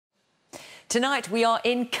Tonight we are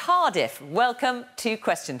in Cardiff. Welcome to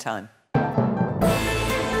Question Time.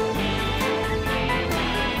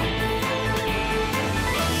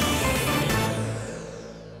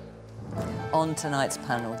 On tonight's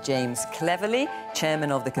panel, James Cleverly,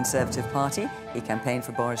 chairman of the Conservative Party. He campaigned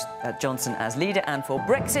for Boris Johnson as leader and for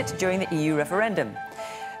Brexit during the EU referendum.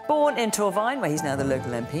 Born in Torfaen, where he's now the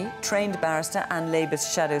local MP, trained barrister and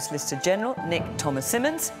Labour's Shadow Solicitor General, Nick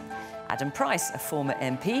Thomas-Symonds. Adam Price, a former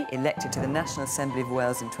MP, elected to the National Assembly of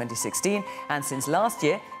Wales in 2016 and since last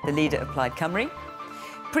year, the leader of Plaid Cymru.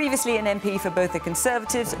 Previously an MP for both the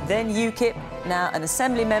Conservatives, then UKIP, now an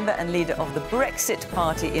Assembly member and leader of the Brexit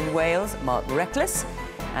Party in Wales, Mark Reckless,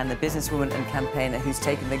 and the businesswoman and campaigner who's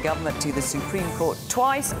taken the government to the Supreme Court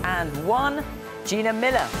twice and won, Gina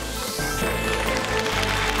Miller.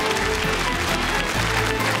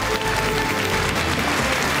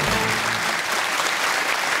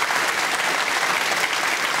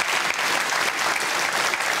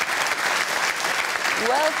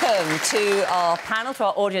 Welcome to our panel, to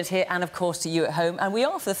our audience here, and of course to you at home. And we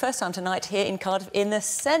are, for the first time tonight, here in Cardiff in the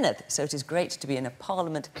Senedd. So it is great to be in a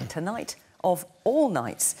Parliament tonight of all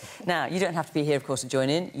nights. Now, you don't have to be here, of course, to join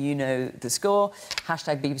in. You know the score.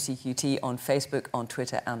 Hashtag BBCQT on Facebook, on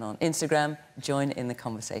Twitter and on Instagram. Join in the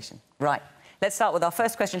conversation. Right, let's start with our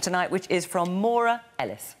first question tonight, which is from Maura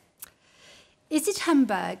Ellis. Is it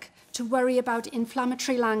humbug to worry about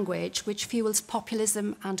inflammatory language which fuels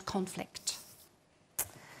populism and conflict?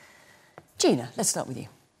 Gina, let's start with you.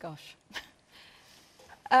 Gosh.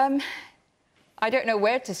 I don't know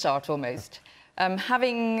where to start, almost.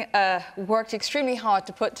 Having worked extremely hard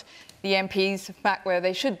to put the MPs back where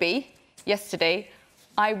they should be yesterday,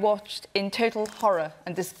 I watched in total horror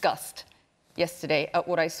and disgust yesterday at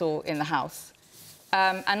what I saw in the House.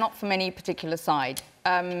 And not from any particular side.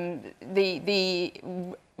 The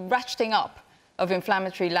ratcheting up of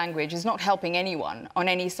inflammatory language is not helping anyone on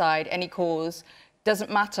any side, any cause.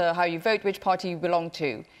 Doesn't matter how you vote, which party you belong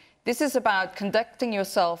to. This is about conducting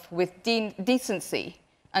yourself with decency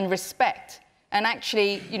and respect. And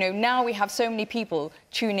actually, you know, now we have so many people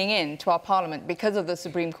tuning in to our Parliament because of the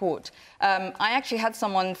Supreme Court. I actually had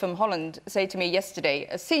someone from Holland say to me yesterday,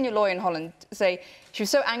 a senior lawyer in Holland, say she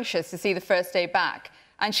was so anxious to see the first day back,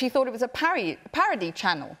 and she thought it was a parody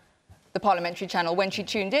channel, the parliamentary channel, when she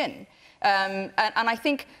tuned in. And I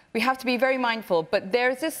think we have to be very mindful, but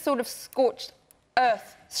there is this sort of scorched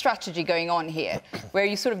earth strategy going on here, where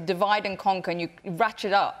you sort of divide and conquer and you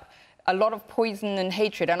ratchet up a lot of poison and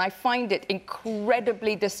hatred. And I find it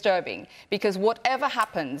incredibly disturbing, because whatever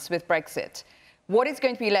happens with Brexit, what is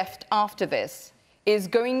going to be left after this is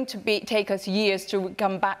going to take us years to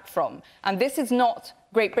come back from. And this is not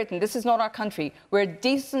Great Britain. This is not our country. We're a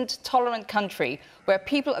decent, tolerant country where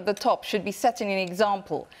people at the top should be setting an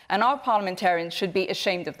example, and our parliamentarians should be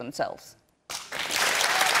ashamed of themselves.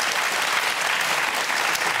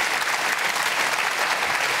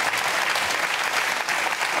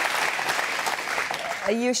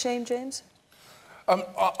 Are you ashamed, James?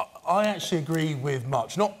 I actually agree with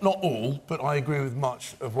much, not all, but I agree with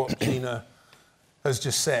much of what Gina has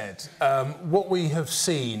just said. What we have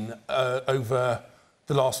seen over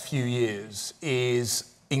the last few years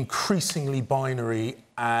is increasingly binary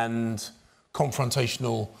and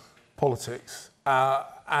confrontational politics.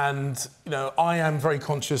 And, you know, I am very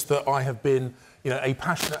conscious that I have been, you know, a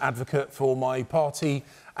passionate advocate for my party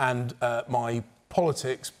and my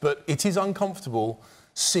politics, but it is uncomfortable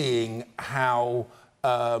seeing how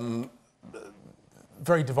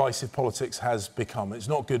very divisive politics has become. It's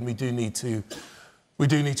not good, and we do need to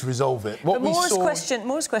resolve it. But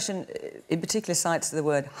Maura's question in particular cites the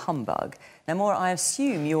word humbug. Now, Maura, I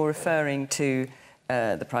assume you're referring to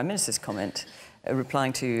the Prime Minister's comment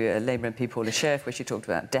replying to Labour MP Paula Scherf, where she talked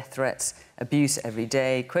about death threats, abuse every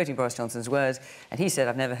day, quoting Boris Johnson's words, and he said,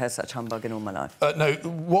 "I've never heard such humbug in all my life." No,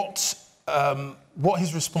 what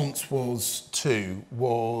his response was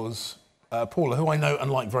Paula, who I know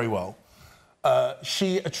and like very well.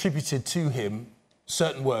 She attributed to him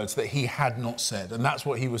certain words that he had not said, and that's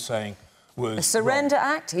what he was saying was a surrender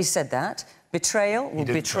wrong. act, he said that. Betrayal, well,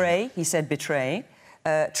 betray, he said betray.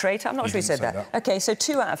 Traitor, I'm not sure he said that. OK, so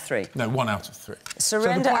 2 out of 3. No, 1 out of 3.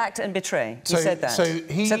 Surrender act and betray, he said that.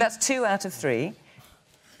 So that's 2 out of 3.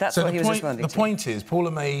 That's what he was responding to. The point is,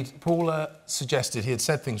 Paula suggested he had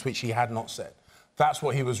said things which he had not said. That's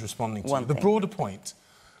what he was responding to.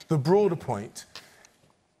 The broader point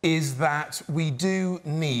is that we do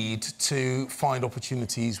need to find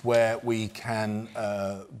opportunities where we can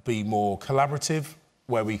be more collaborative,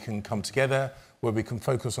 where we can come together, where we can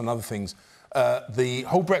focus on other things. The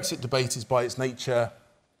whole Brexit debate is by its nature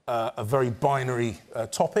a very binary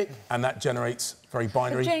topic, and that generates very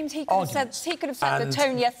binary James, he arguments. could have set the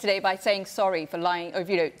tone yesterday by saying sorry for lying, or,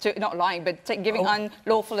 not lying, but giving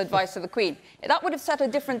unlawful advice to the Queen. That would have set a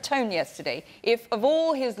different tone yesterday. If, of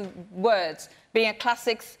all his words, being a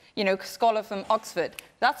classics, scholar from Oxford,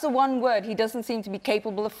 that's the one word he doesn't seem to be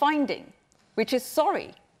capable of finding, which is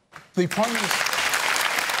sorry. The Prime Minister...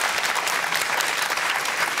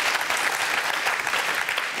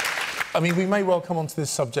 I mean, we may well come on to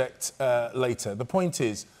this subject later. The point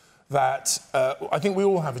is that I think we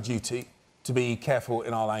all have a duty to be careful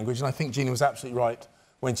in our language, and I think Gina was absolutely right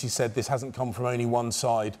when she said this hasn't come from only one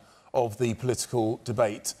side of the political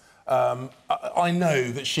debate. I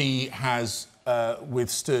know that she has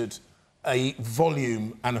withstood a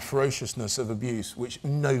volume and a ferociousness of abuse which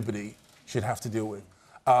nobody should have to deal with.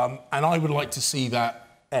 And I would like to see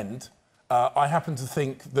that end. I happen to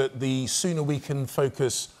think that the sooner we can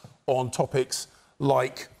focus on topics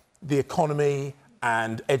like the economy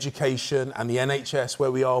and education and the NHS,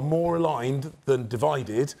 where we are more aligned than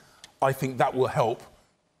divided, I think that will help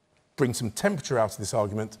bring some temperature out of this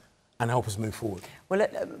argument and help us move forward. Well,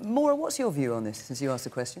 Maura, what's your view on this, since you asked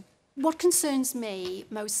the question? What concerns me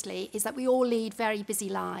mostly is that we all lead very busy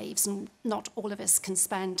lives, and not all of us can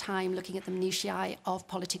spend time looking at the minutiae of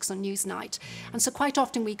politics on Newsnight. And so quite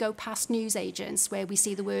often we go past newsagents where we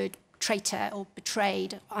see the word traitor or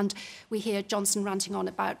betrayed, and we hear Johnson ranting on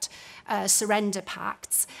about surrender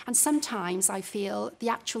pacts. And sometimes I feel the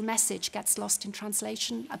actual message gets lost in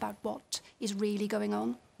translation about what is really going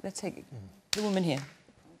on. Let's take the woman here.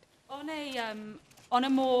 On a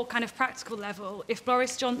more kind of practical level, if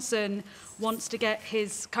Boris Johnson wants to get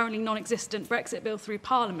his currently non-existent Brexit bill through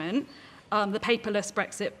Parliament, the paperless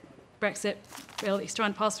Brexit bill that he's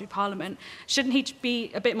trying to pass through Parliament, shouldn't he be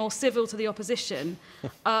a bit more civil to the opposition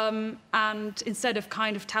and instead of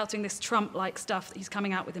kind of touting this Trump-like stuff that he's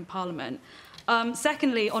coming out with in Parliament?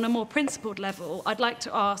 Secondly, on a more principled level, I'd like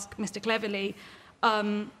to ask Mr Cleverly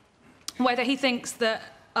whether he thinks that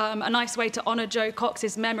a nice way to honour Joe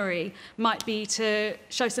Cox's memory might be to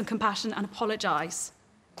show some compassion and apologise.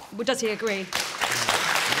 Does he agree?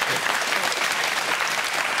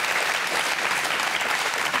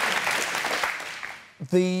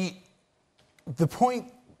 The point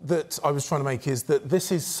that I was trying to make is that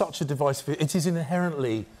this is such a divisive... It is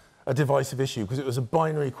inherently a divisive issue because it was a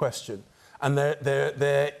binary question. And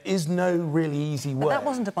there is no really easy way... But that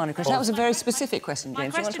wasn't a binary question. That was a very specific question,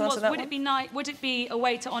 James. My question was, would it be a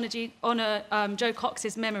way to honour Joe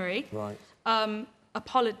Cox's memory? Right.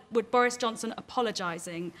 Would Boris Johnson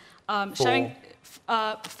apologising, showing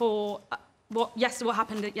for what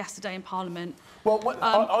happened yesterday in Parliament? Well,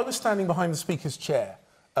 I was standing behind the Speaker's chair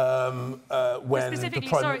when...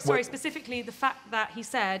 Specifically the fact that he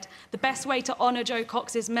said the best way to honour Joe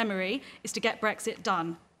Cox's memory is to get Brexit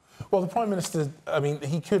done. Well, the Prime Minister, I mean,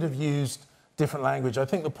 he could have used different language. I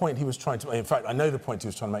think the point he was trying to make, in fact, I know the point he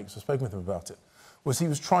was trying to make because I've spoken with him about it, was he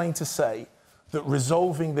was trying to say that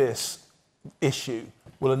resolving this issue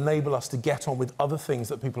will enable us to get on with other things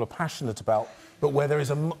that people are passionate about, but where there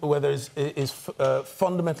is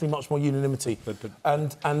fundamentally much more unanimity.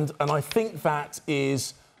 And I think that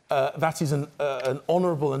is an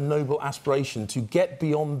honourable and noble aspiration to get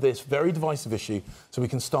beyond this very divisive issue, so we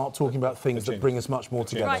can start talking about things that bring us much more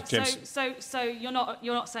together. Right. So you're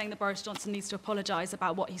not saying that Boris Johnson needs to apologise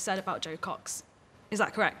about what he said about Joe Cox. Is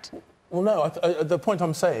that correct? Well, no. The point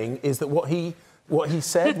I'm saying is that what he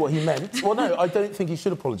said, what he meant... Well, no, I don't think he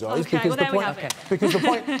should apologise. Okay,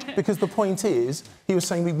 Because the point is, he was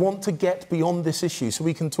saying we want to get beyond this issue so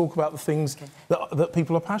we can talk about the things that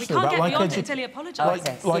people are passionate about. We can't get beyond it until he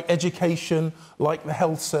apologises. Like education, like the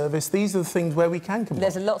health service. These are the things where we can combine.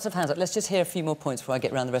 There's lots of hands up. Let's just hear a few more points before I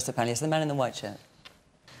get round the rest of the panellists. The man in the white shirt.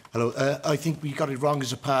 Hello. I think we got it wrong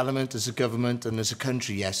as a parliament, as a government and as a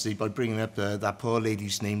country yesterday by bringing up that poor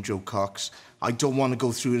lady's name, Jo Cox. I don't want to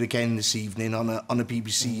go through it again this evening on a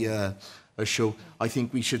BBC show. I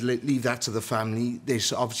think we should leave that to the family.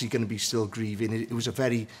 There's obviously going to be still grieving. It was a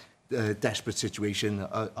very desperate situation,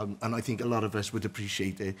 and I think a lot of us would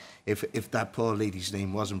appreciate it if that poor lady's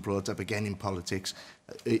name wasn't brought up again in politics.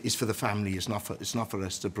 It's for the family. It's not for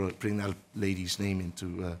us to bring that lady's name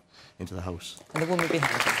into the House. And the woman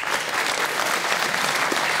behind you.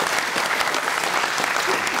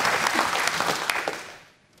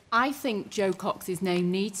 I think Jo Cox's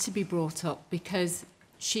name needs to be brought up because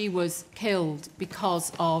she was killed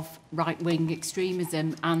because of right-wing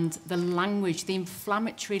extremism and the language, the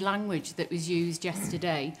inflammatory language that was used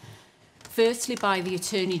yesterday. Firstly, by the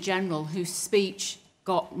Attorney-General, whose speech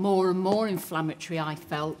got more and more inflammatory, I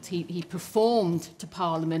felt. He performed to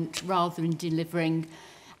Parliament rather than delivering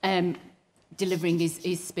delivering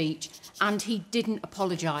his speech, and he didn't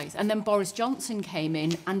apologise. And then Boris Johnson came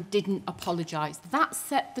in and didn't apologise. That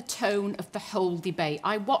set the tone of the whole debate.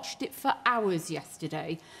 I watched it for hours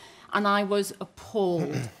yesterday, and I was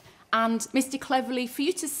appalled. And, Mr Cleverly, for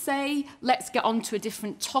you to say, let's get on to a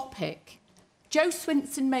different topic, Jo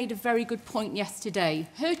Swinson made a very good point yesterday.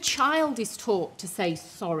 Her child is taught to say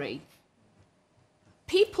sorry.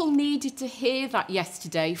 People needed to hear that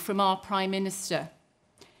yesterday from our Prime Minister.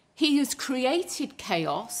 He has created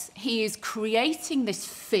chaos. He is creating this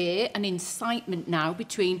fear and incitement now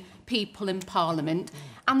between people in Parliament.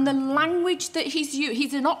 And the language that he's used,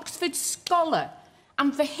 he's an Oxford scholar.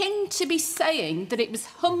 And for him to be saying that it was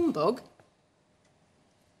humbug,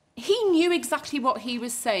 he knew exactly what he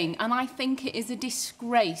was saying. And I think it is a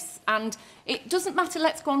disgrace. And it doesn't matter,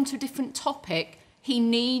 let's go on to a different topic. He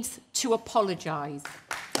needs to apologise.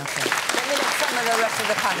 Okay. Let me let some of the rest of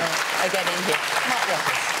the panel get in here. Mark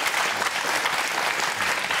Roberts.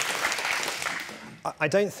 I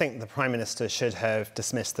don't think the Prime Minister should have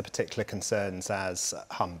dismissed the particular concerns as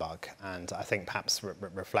humbug, and I think perhaps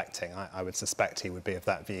reflecting, I would suspect he would be of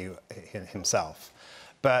that view himself.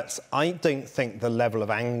 But I don't think the level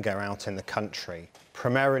of anger out in the country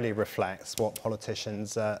primarily reflects what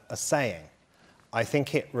politicians are saying. I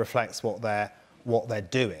think it reflects what they're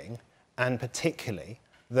doing, and particularly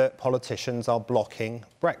that politicians are blocking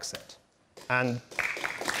Brexit. And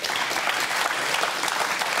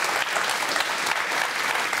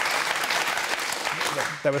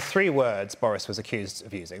there were 3 words Boris was accused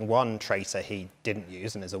of using. One, traitor, he didn't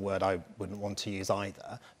use, and is a word I wouldn't want to use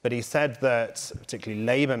either. But he said that, particularly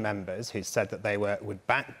Labour members who said that they would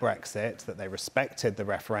back Brexit, that they respected the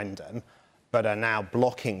referendum, but are now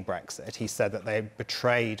blocking Brexit, he said that they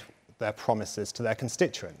betrayed their promises to their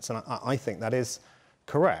constituents. And I think that is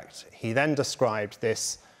correct. He then described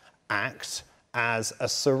this act as a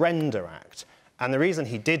surrender act. And the reason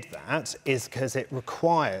he did that is because it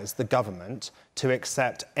requires the government to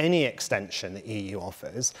accept any extension the EU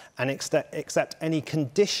offers and accept any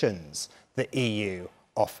conditions the EU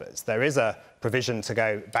offers. There is a provision to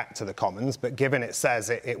go back to the Commons, but given it says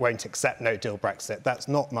it won't accept no-deal Brexit, that's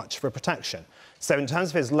not much for protection. So in terms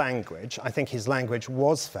of his language, I think his language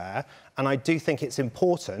was fair, and I do think it's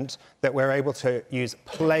important that we're able to use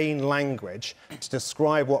plain language to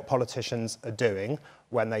describe what politicians are doing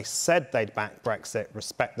when they said they'd back Brexit,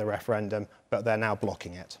 respect the referendum, but they're now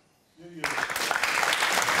blocking it. Nick.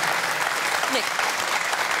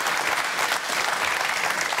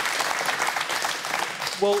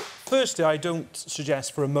 Well, firstly, I don't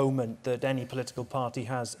suggest for a moment that any political party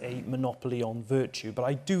has a monopoly on virtue, but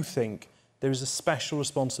I do think there is a special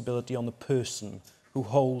responsibility on the person who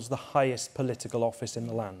holds the highest political office in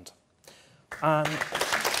the land. And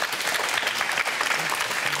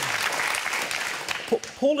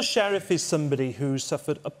Paula Sheriff is somebody who's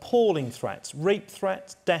suffered appalling threats, rape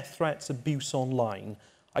threats, death threats, abuse online.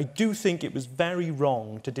 I do think it was very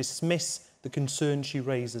wrong to dismiss the concern she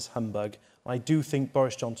raised as humbug. I do think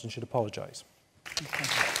Boris Johnson should apologise.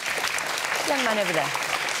 Young man over there.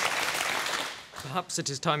 Perhaps it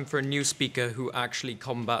is time for a new speaker who actually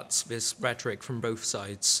combats this rhetoric from both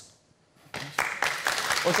sides.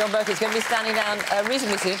 Well, John Burke is going to be standing down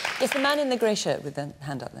reasonably soon. It's the man in the grey shirt with the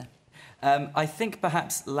hand up there. I think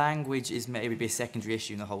perhaps language is maybe a secondary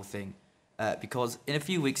issue in the whole thing, because in a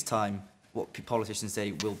few weeks' time, what politicians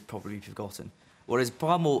say will probably be forgotten. What is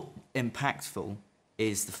far more impactful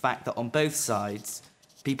is the fact that on both sides,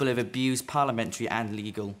 people have abused parliamentary and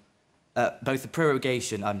legal, both the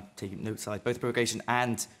prorogation, I'm taking note side, both the prorogation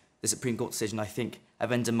and the Supreme Court decision, I think,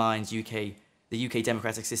 have undermined the UK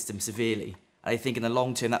democratic system severely. And I think in the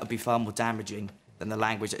long term, that would be far more damaging than the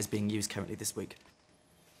language that is being used currently this week.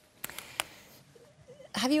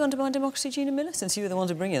 Have you undermined democracy, Gina Miller, since you were the one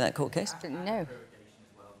to bring in that court case? No.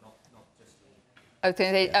 I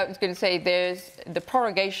was going to say there's the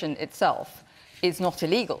prorogation itself is not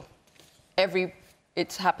illegal.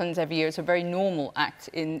 It happens every year. It's a very normal act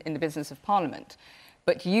in the business of Parliament.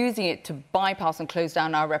 But using it to bypass and close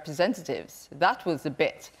down our representatives, that was the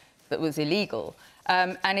bit that was illegal.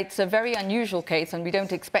 And it's a very unusual case, and we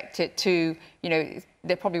don't expect it to,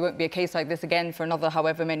 there probably won't be a case like this again for another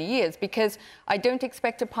however many years, because I don't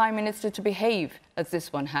expect a Prime Minister to behave as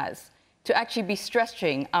this one has, to actually be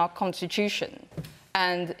stretching our constitution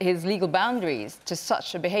and his legal boundaries to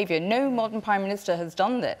such a behaviour. No modern Prime Minister has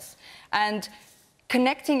done this. And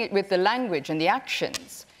connecting it with the language and the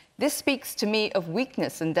actions, this speaks to me of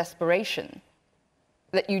weakness and desperation,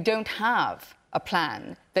 that you don't have a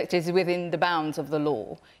plan that is within the bounds of the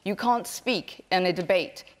law. You can't speak in a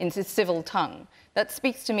debate in a civil tongue. That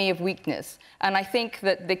speaks to me of weakness. And I think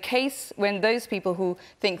that the case when those people who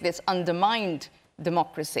think this undermined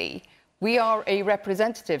democracy, we are a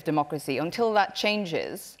representative democracy. Until that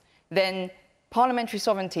changes, then parliamentary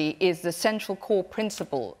sovereignty is the central core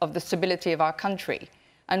principle of the stability of our country.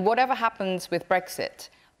 And whatever happens with Brexit,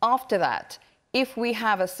 after that, if we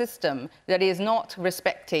have a system that is not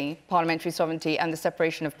respecting parliamentary sovereignty and the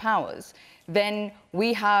separation of powers, then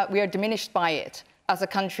we are diminished by it as a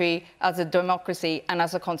country, as a democracy, and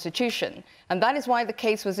as a constitution. And that is why the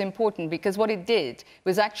case was important, because what it did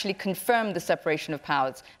was actually confirm the separation of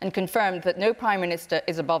powers and confirmed that no Prime Minister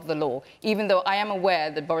is above the law, even though I am aware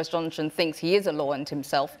that Boris Johnson thinks he is a law unto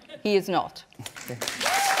himself. He is not.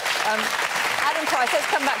 Adam Price, let's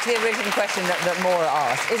come back to the original question that Maura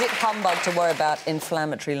asked. Is it humbug to worry about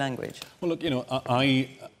inflammatory language? Well, look,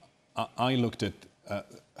 I looked at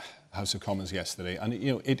House of Commons yesterday, and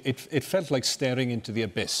it felt like staring into the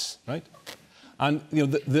abyss, right? And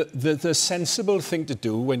the sensible thing to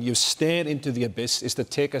do when you stare into the abyss is to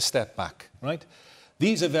take a step back, right?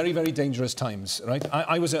 These are very, very dangerous times, right?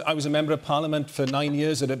 I was a member of Parliament for 9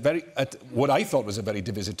 years at what I thought was a very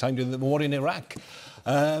divisive time during the war in Iraq.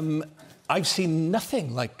 I've seen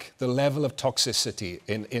nothing like the level of toxicity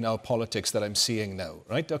in our politics that I'm seeing now,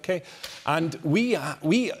 right? Okay, and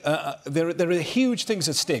there are huge things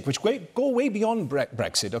at stake which go way beyond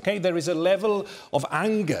Brexit. Okay, there is a level of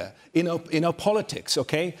anger in our politics.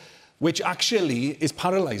 Okay, which actually is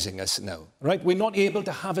paralysing us now, right? We're not able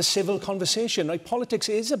to have a civil conversation, right? Politics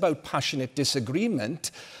is about passionate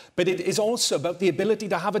disagreement, but it is also about the ability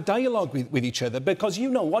to have a dialogue with each other, because you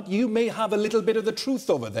know what? You may have a little bit of the truth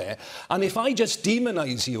over there. And if I just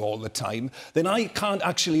demonise you all the time, then I can't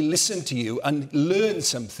actually listen to you and learn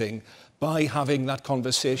something by having that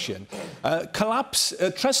conversation.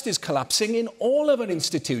 Trust is collapsing in all of our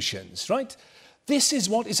institutions, right? This is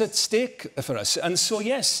what is at stake for us. And so,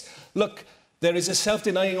 yes, look, there is a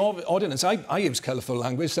self-denying ordinance. I use colourful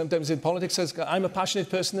language sometimes in politics. I'm a passionate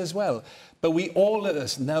person as well. But we all of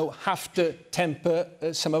us now have to temper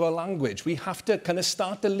some of our language. We have to kind of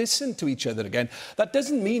start to listen to each other again. That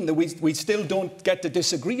doesn't mean that we still don't get to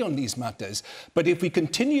disagree on these matters. But if we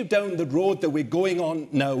continue down the road that we're going on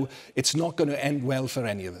now, it's not going to end well for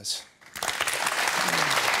any of us.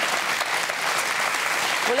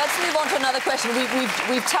 Well, let's move on to another question.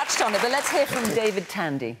 We've touched on it, but let's hear from David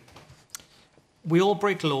Tandy. We all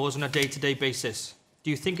break laws on a day-to-day basis. Do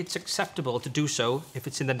you think it's acceptable to do so if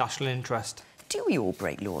it's in the national interest? Do we all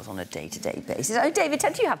break laws on a day-to-day basis? Oh, David,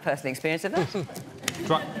 do you have personal experience of that?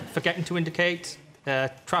 Forgetting to indicate,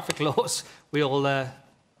 traffic laws, we all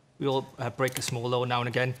break a small law now and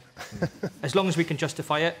again. As long as we can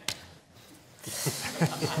justify it.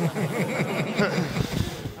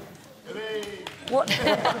 What?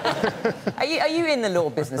 Are you in the law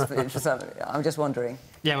business for some? I'm just wondering.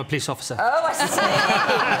 Yeah, I'm a police officer. Oh, I see.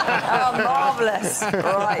 Oh, marvellous.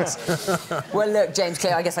 Right. Well, look, James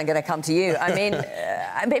Clear, I guess I'm going to come to you. I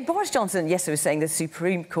mean, Boris Johnson yesterday was saying the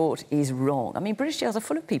Supreme Court is wrong. I mean, British jails are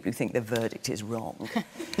full of people who think the verdict is wrong.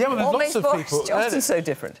 Yeah, well, there's lots of Boris people... Johnson's so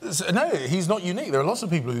different? No, he's not unique. There are lots of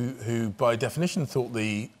people who by definition, thought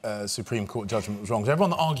the Supreme Court judgment was wrong. So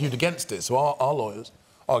everyone argued against it, so our lawyers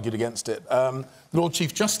argued against it. The Lord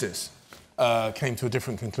Chief Justice came to a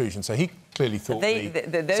different conclusion, so he clearly thought they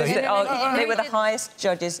were the highest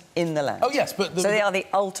judges in the land. Oh, yes, but... So they are the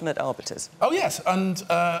ultimate arbiters. Oh, yes, and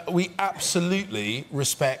we absolutely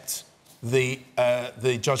respect the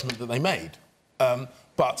judgment that they made.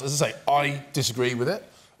 But, as I say, I disagree with it.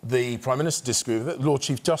 The Prime Minister disagreed with it. The Lord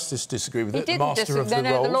Chief Justice disagreed with it. The Master of the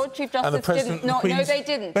Rolls. The Lord Chief Justice and the President didn't. of the Queen's No, they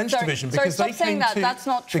didn't. Bench Division. Because they came to... That's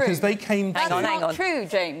not true. Because they came to... That's not true,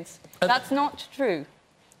 James. That's not true.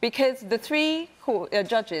 Because the three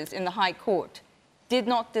judges in the High Court did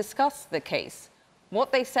not discuss the case.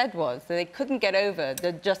 What they said was that they couldn't get over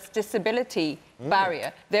the justiciability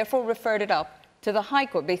barrier, therefore referred it up to the High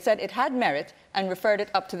Court. They said it had merit and referred it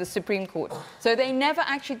up to the Supreme Court. So they never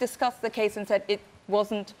actually discussed the case and said it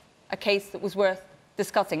wasn't a case that was worth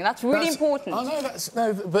discussing. And that's really important. Oh, no, that's...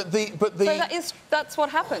 No, but the... So that's what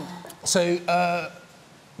happened. So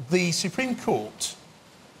the Supreme Court...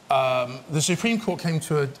 the Supreme Court came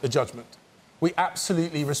to a judgment. We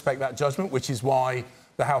absolutely respect that judgment, which is why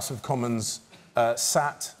the House of Commons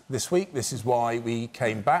sat this week. This is why we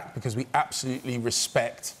came back, because we absolutely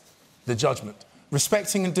respect the judgment.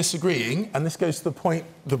 Respecting and disagreeing, and this goes to the point,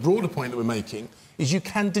 the broader point that we're making, is you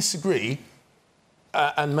can disagree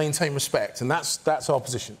and maintain respect, and that's our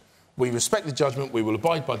position. We respect the judgment, we will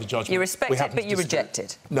abide by the judgment. You respect it, but you reject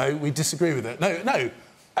it. No, we disagree with it. No.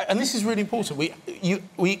 and this is really important,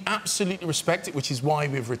 we absolutely respect it, which is why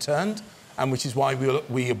we've returned and which is why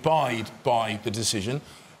we abide by the decision.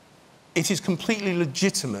 It is completely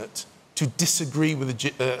legitimate to disagree with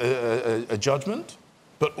a judgment,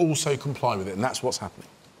 but also comply with it, and that's what's happening.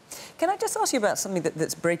 Can I just ask you about something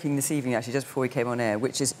that's breaking this evening, actually, just before we came on air,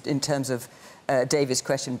 which is in terms of David's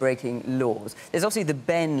question, breaking laws. There's obviously the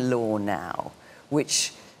Ben law now,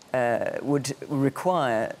 which would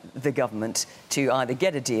require the government to either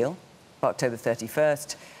get a deal by October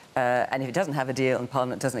 31st, and if it doesn't have a deal and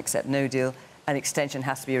Parliament doesn't accept no deal, an extension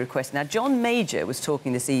has to be requested. Now, John Major was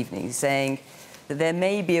talking this evening, saying that there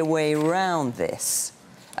may be a way around this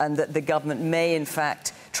and that the government may, in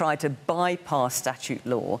fact, try to bypass statute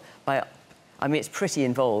law by... I mean, it's pretty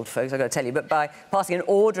involved, folks, I've got to tell you, but by passing an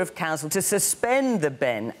order of council to suspend the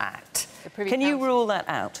Ben Act. Can you rule that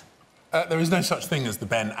out? There is no such thing as the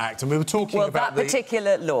Ben Act, and we were talking about that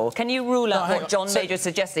particular law. Can you rule out what John Major is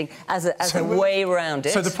suggesting as a way around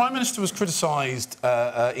it? So the Prime Minister was criticised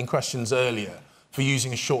in questions earlier for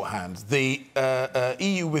using a shorthand. The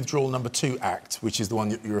EU Withdrawal No. 2 Act, which is the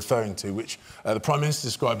one you're referring to, which the Prime Minister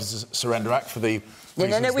described as a surrender act for the... No,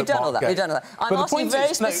 we've done all that. We've done all that. I'm asking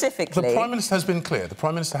very specifically... The Prime Minister has been clear. The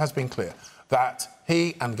Prime Minister has been clear that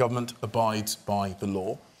he and government abides by the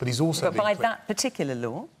law, but he's also been clear... By that particular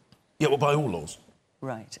law? Yeah, well, by all laws.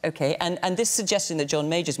 Right, OK. And this suggestion that John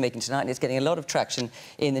Major's making tonight, and it's getting a lot of traction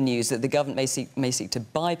in the news, that the government may seek to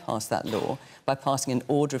bypass that law by passing an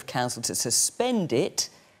order of council to suspend it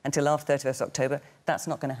until after 31st October, that's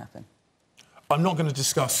not going to happen. I'm not going to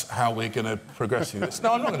discuss how we're going to progress through this.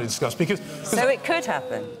 No, I'm not going to discuss because... So it could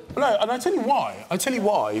happen? No, and I tell you why. I tell you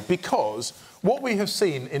why. Because what we have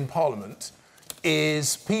seen in Parliament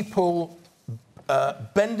is people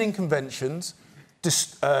bending conventions,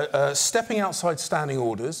 stepping outside standing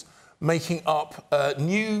orders, making up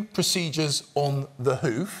new procedures on the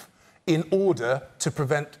hoof in order to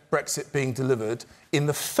prevent Brexit being delivered in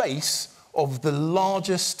the face of the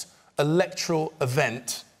largest electoral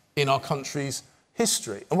event in our country's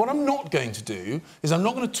history. And what I'm not going to do is I'm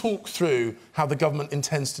not going to talk through how the government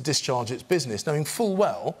intends to discharge its business, knowing full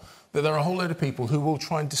well that there are a whole load of people who will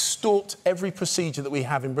try and distort every procedure that we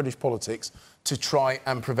have in British politics to try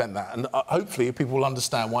and prevent that. And hopefully people will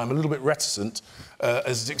understand why I'm a little bit reticent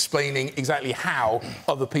as explaining exactly how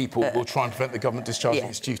other people will try and prevent the government discharging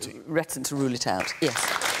its duty. Reticent to rule it out, yes.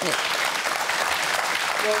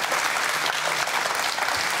 Well,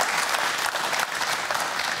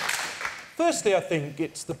 firstly, I think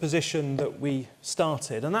it's the position that we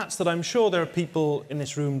started, and that's that I'm sure there are people in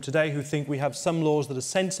this room today who think we have some laws that are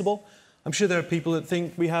sensible. I'm sure there are people that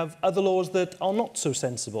think we have other laws that are not so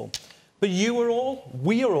sensible. But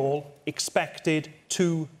we are all expected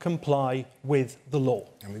to comply with the law.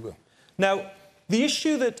 And we will. Now, the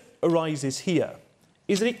issue that arises here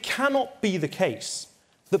is that it cannot be the case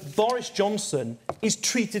that Boris Johnson is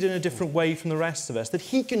treated in a different way from the rest of us, that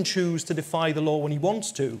he can choose to defy the law when he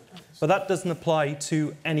wants to, but that doesn't apply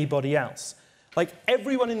to anybody else. Like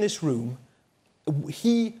everyone in this room,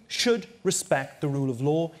 he should respect the rule of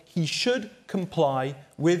law. He should comply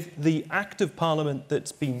with the Act of Parliament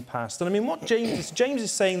that's been passed. And I mean, what James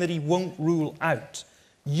is saying that he won't rule out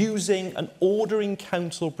using an ordering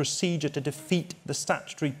council procedure to defeat the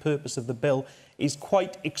statutory purpose of the bill is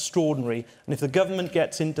quite extraordinary. And if the government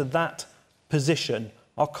gets into that position,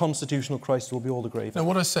 our constitutional crisis will be all the graver. Now,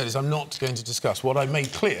 what I said is I'm not going to discuss. What I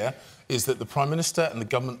made clear is that the Prime Minister and the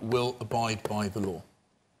government will abide by the law.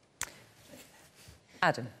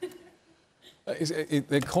 Adam.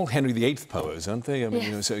 They're called Henry VIII powers, aren't they? I mean,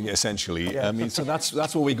 you know, so essentially, I mean, so that's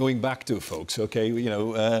what we're going back to, folks. Okay,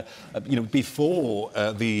 before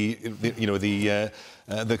the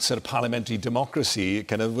sort of parliamentary democracy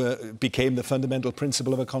kind of became the fundamental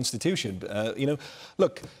principle of a constitution.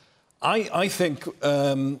 Look, I think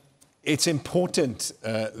it's important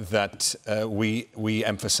that we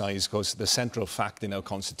emphasise, of course, the central fact in our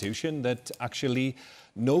constitution that actually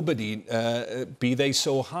nobody, be they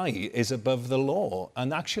so high, is above the law.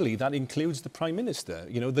 And actually, that includes the Prime Minister.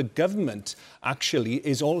 You know, the government actually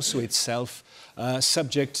is also itself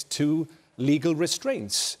subject to legal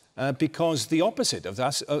restraints because the opposite of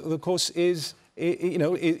that, of course, is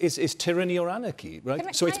tyranny or anarchy,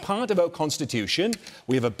 right? So it's part of our constitution.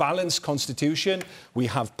 We have a balanced constitution. We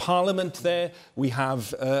have Parliament there. We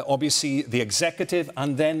have, obviously, the executive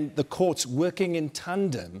and then the courts working in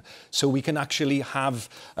tandem so we can actually have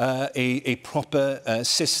a proper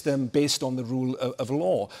system based on the rule of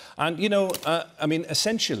law. And, I mean,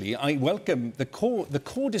 essentially, I welcome the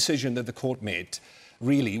core decision that the court made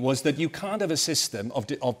really was that you can't have a system of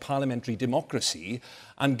parliamentary democracy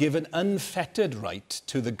and give an unfettered right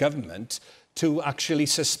to the government to actually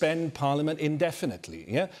suspend Parliament indefinitely.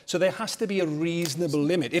 Yeah? So there has to be a reasonable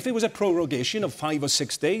limit. If it was a prorogation of 5 or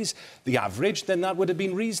 6 days, the average, then that would have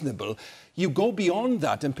been reasonable. You go beyond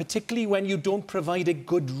that, and particularly when you don't provide a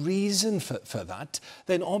good reason for that,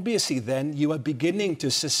 then obviously then you are beginning to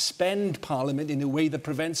suspend Parliament in a way that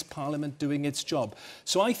prevents Parliament doing its job.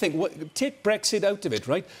 So I think, take Brexit out of it,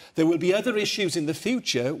 right? There will be other issues in the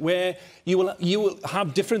future where you will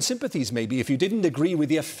have different sympathies, maybe. If you didn't agree with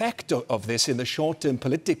the effect of this in the short term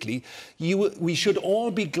politically, we should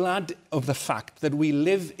all be glad of the fact that we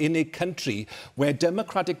live in a country where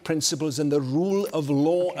democratic principles and the rule of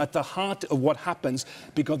law at the heart of what happens,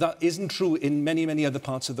 because that isn't true in many, many other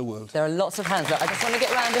parts of the world. There are lots of hands up. I just want to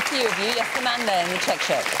get round a few of you. Yes, the man there in the check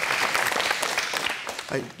shirt.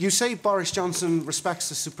 You say Boris Johnson respects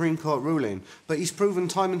the Supreme Court ruling, but he's proven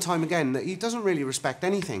time and time again that he doesn't really respect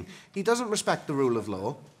anything. He doesn't respect the rule of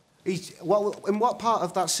law. Well, in what part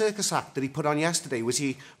of that circus act that he put on yesterday was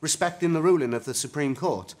he respecting the ruling of the Supreme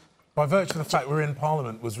Court? By virtue of the fact we're in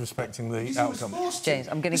Parliament, was respecting the outcome. James,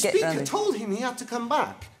 I'm going to get round. The Speaker told him he had to come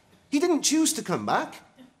back. He didn't choose to come back.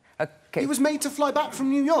 Okay. He was made to fly back from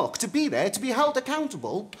New York, to be there, to be held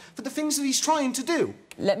accountable for the things that he's trying to do.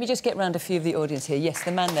 Let me just get round a few of the audience here. Yes,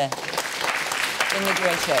 the man there in the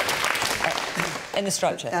grey shirt, in the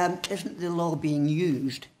striped shirt. Isn't the law being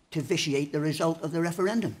used to vitiate the result of the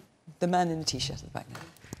referendum? The man in the T-shirt at the back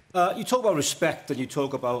now. You talk about respect and you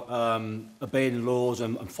talk about obeying laws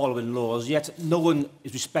and following laws, yet no one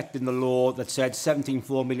is respecting the law that said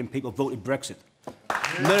 17.4 million people voted Brexit.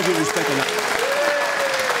 None of you respecting that.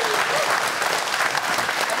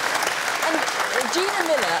 And Gina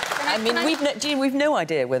Miller, I mean, we've no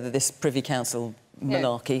idea whether this Privy Council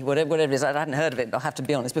malarkey, whatever it is, I hadn't heard of it, I have to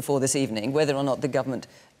be honest, before this evening, whether or not the government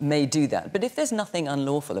may do that. But if there's nothing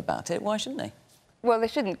unlawful about it, why shouldn't they? Well, they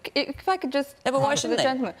shouldn't. If I could just... No, but why shouldn't they?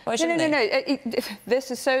 Gentleman. Why shouldn't No.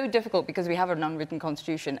 This is so difficult because we have an unwritten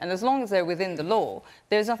constitution, and as long as they're within the law,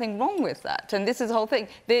 there's nothing wrong with that. And this is the whole thing.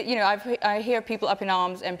 You know, I hear people up in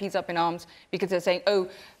arms, MPs up in arms, because they're saying, oh,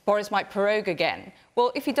 Boris might prorogue again.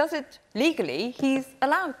 Well, if he does it legally, he's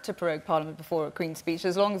allowed to prorogue Parliament before a Queen's speech,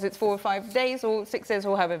 as long as it's 4 or 5 days or 6 days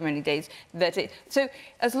or however many days that it... So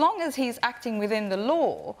as long as he's acting within the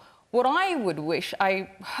law, what I would wish, I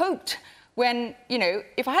hoped... When, you know,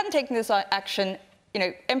 if I hadn't taken this action, you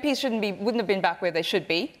know, MPs wouldn't have been back where they should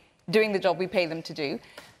be, doing the job we pay them to do.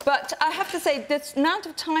 But I have to say, this amount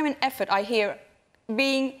of time and effort I hear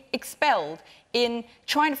being expelled in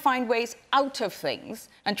trying to find ways out of things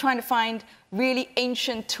and trying to find really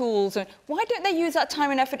ancient tools. And why don't they use that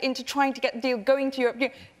time and effort into trying to get the deal going to Europe? You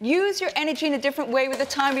know, use your energy in a different way with the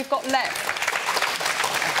time we've got left.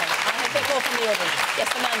 Okay. A bit more from the audience.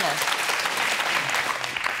 Yes, the man there.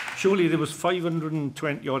 Surely there was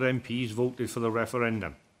 520-odd MPs voted for the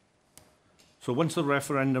referendum. So once the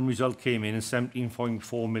referendum result came in and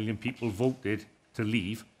 17.4 million people voted to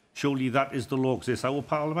leave, surely that is the law, because it's our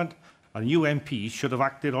Parliament, and you MPs should have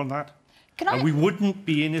acted on that. And we wouldn't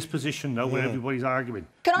be in this position now when everybody's arguing.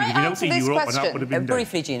 Can I answer this question?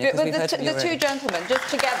 Briefly, Gina, the two gentlemen, just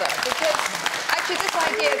together, because actually this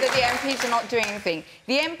idea that the MPs are not doing anything,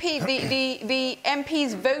 the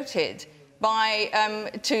MPs voted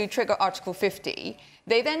to trigger Article 50.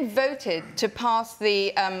 They then voted to pass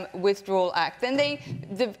the Withdrawal Act. Then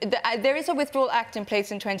there is a Withdrawal Act in place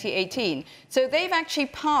in 2018. So they've actually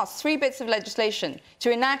passed 3 bits of legislation to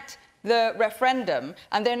enact the referendum,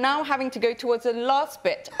 and they're now having to go towards the last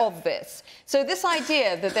bit of this. So this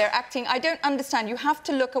idea that they're acting, I don't understand. You have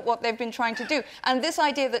to look at what they've been trying to do. And this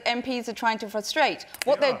idea that MPs are trying to frustrate,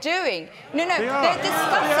 what they're doing... No, they're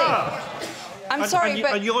discussing... I'm sorry,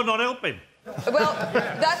 but... And you're not helping. Well,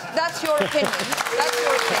 that's your opinion. That's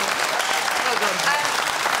your opinion.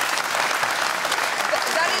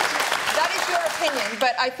 That is your opinion,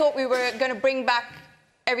 but I thought we were going to bring back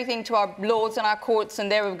everything to our lords and our courts,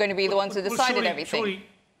 and they were going to be the ones who decided everything. Sorry,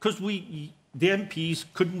 because the MPs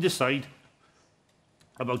couldn't decide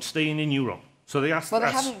about staying in Europe. So they asked us... Well,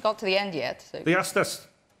 they haven't got to the end yet. So. They asked us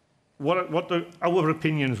what our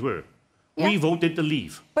opinions were. Yeah. We voted to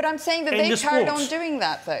leave. But I'm saying that they carried on doing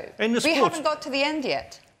that, though. We haven't got to the end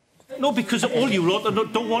yet. No, because all Europe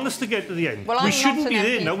don't want us to get to the end. Well, we shouldn't be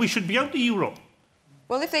there now. We should be out of Europe.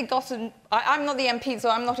 Well, if they got... I'm not the MP, so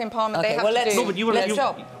I'm not in Parliament. Okay, they have to do No, but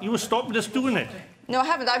you were stopping us doing it. No, I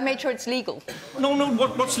haven't. I've made sure it's legal. No,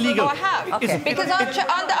 what's legal? No, I have. Okay. Because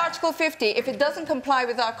under Article 50, if it doesn't comply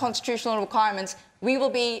with our constitutional requirements, we will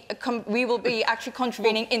be actually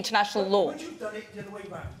contravening international law. Would you have done it the other way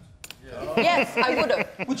round? Yes, I would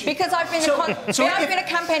have. Because I've been, I've been a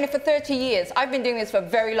campaigner for 30 years. I've been doing this for a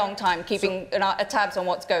very long time, keeping tabs on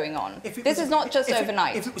what's going on. This is not just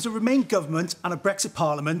overnight. If it was a Remain government and a Brexit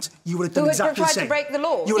Parliament, you would have done exactly the same. Who had tried to break the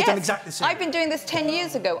law. You would have done exactly the same. I've been doing this 10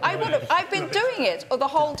 years ago. I would have. I've been doing it the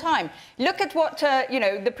whole time. Look at what, you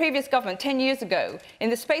know, the previous government 10 years ago, in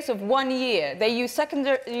the space of 1 year, they used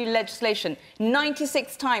secondary legislation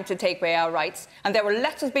 96 times to take away our rights, and there were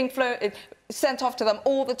letters being sent off to them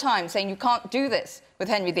all the time saying you can't do this with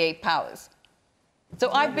Henry VIII powers.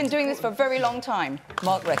 So I've been doing this for a very long time.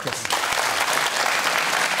 Mark Reckless.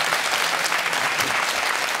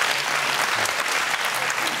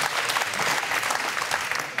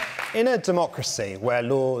 In a democracy where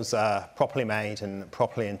laws are properly made and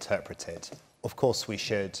properly interpreted, of course we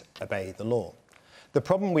should obey the law. The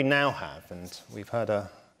problem we now have, and we've heard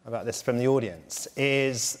about this from the audience,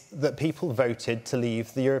 is that people voted to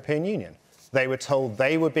leave the European Union. They were told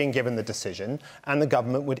they were being given the decision and the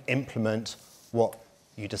government would implement what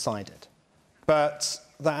you decided. But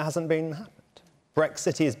that hasn't been happened.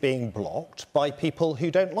 Brexit is being blocked by people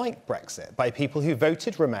who don't like Brexit, by people who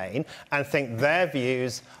voted Remain and think their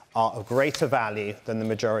views are of greater value than the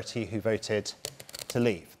majority who voted to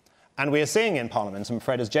leave. And we are seeing in Parliament, I'm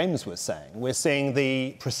afraid, as James was saying, we're seeing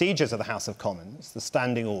the procedures of the House of Commons, the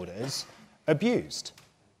standing orders, abused.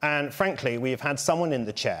 And frankly, we've had someone in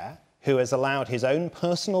the chair who has allowed his own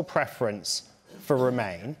personal preference for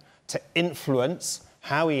Remain to influence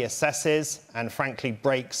how he assesses and, frankly,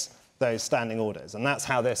 breaks those standing orders. And that's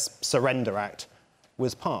how this Surrender Act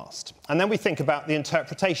was passed. And then we think about the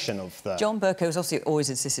interpretation of the... John Bercow has obviously always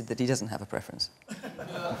insisted that he doesn't have a preference.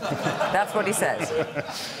 That's what he says.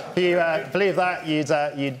 If you believe that,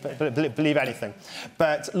 you'd believe anything.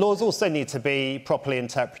 But laws also need to be properly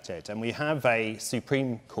interpreted, and we have a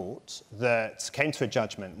Supreme Court that came to a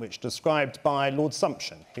judgment which described by Lord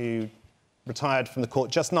Sumption, who retired from the court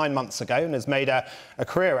just 9 months ago and has made a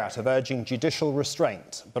career out of urging judicial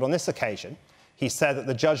restraint. But on this occasion, he said that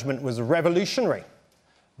the judgment was revolutionary,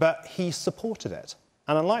 but he supported it.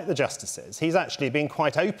 And unlike the justices, he's actually been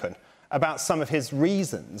quite open about some of his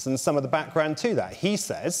reasons and some of the background to that. He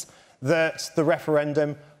says that the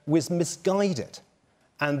referendum was misguided,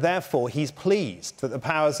 and therefore he's pleased that the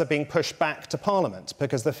powers are being pushed back to Parliament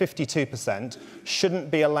because the 52% shouldn't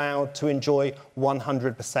be allowed to enjoy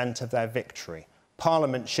 100% of their victory.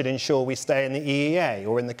 Parliament should ensure we stay in the EEA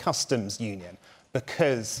or in the customs union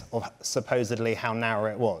because of supposedly how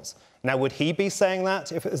narrow it was. Now, would he be saying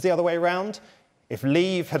that if it was the other way around? If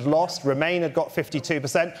Leave had lost, Remain had got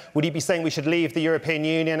 52%, would he be saying we should leave the European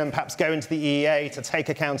Union and perhaps go into the EEA to take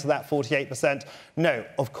account of that 48%? No,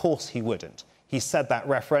 of course he wouldn't. He said that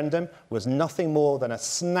referendum was nothing more than a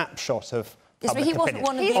snapshot of public opinion. He wasn't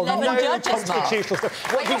one of the 11 judges, Mark. He wasn't one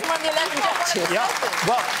of the 11 judges. Yeah,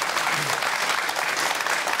 well...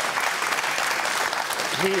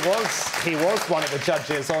 He was one of the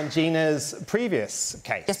judges on Gina's previous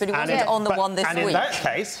case. Yes, but he wasn't on the one this week. And in that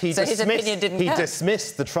case, he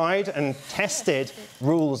dismissed the tried and tested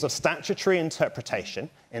rules of statutory interpretation.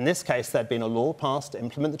 In this case, there'd been a law passed to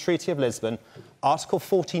implement the Treaty of Lisbon. Article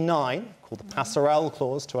 49, called the Passerelle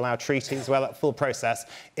Clause, to allow treaties well at full process,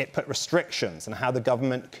 it put restrictions on how the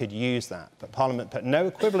government could use that. But Parliament put no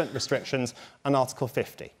equivalent restrictions on Article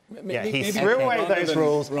 50. He threw away those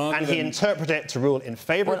rules and he interpreted it to rule in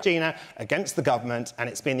favour of Gina against the government, and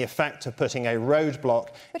it's been the effect of putting a roadblock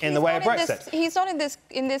in the way of Brexit. He's not in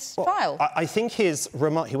this trial. I think his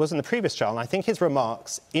remark, he was in the previous trial, and I think his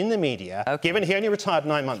remarks in the media, given he only retired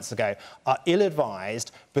 9 months ago, are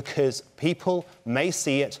ill-advised because people may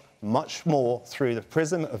see it much more through the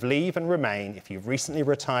prism of Leave and Remain if you've recently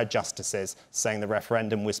retired justices saying the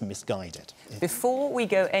referendum was misguided. Before we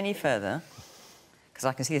go any further, because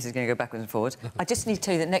I can see this is going to go backwards and forwards, I just need to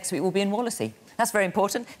tell you that next week we'll be in Wallasey. That's very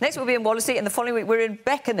important. Next week we'll be in Wallasey, and the following week we're in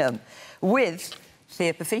Beckenham with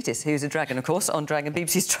Thea Paphitis, who's a dragon, of course, on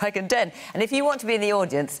BBC's Dragon Den. And if you want to be in the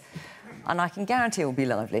audience, and I can guarantee it will be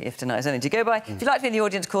lively if tonight's only to go by. If you'd like to be in the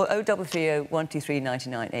audience, call 0330 123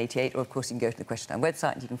 9988, or, of course, you can go to the Question Time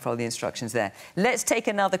website and you can follow the instructions there. Let's take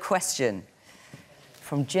another question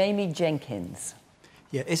from Jamie Jenkins.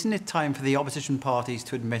 Yeah, isn't it time for the opposition parties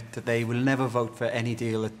to admit that they will never vote for any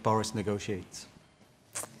deal that Boris negotiates?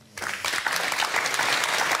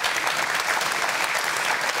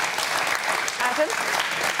 Adam?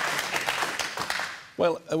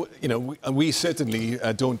 Well, you know, we certainly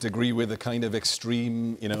don't agree with the kind of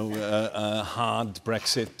extreme, you know, hard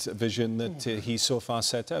Brexit vision that he's so far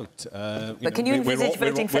set out. But can you envisage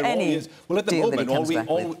voting for any well, at the deal moment, that he comes back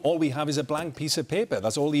with? all we have is a blank piece of paper.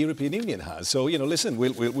 That's all the European Union has. So, you know, listen,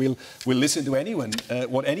 we'll listen to anyone,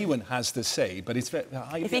 what anyone has to say. But it's very,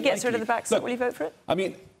 if he gets rid of the backstop, will you vote for it? I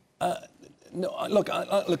mean. No, look.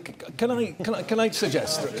 Can I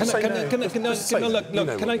suggest? Can I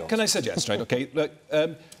suggest? Right. Okay. Look.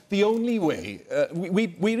 The only way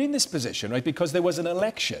we're in this position, right, because there was an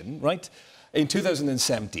election, right, in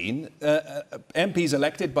 2017, MPs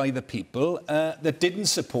elected by the people that didn't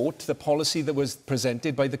support the policy that was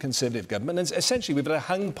presented by the Conservative government. And essentially, we've got a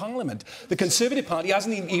hung parliament. The Conservative Party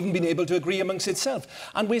hasn't even been able to agree amongst itself.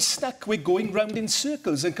 And we're stuck. We're going round in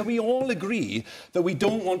circles. And can we all agree that we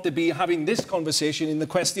don't want to be having this conversation in the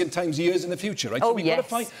question times years in the future, right? Oh, so we've yes. got to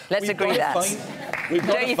find, Let's agree that. We've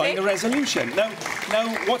got to find a resolution. Now,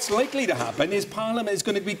 what's likely to happen is Parliament is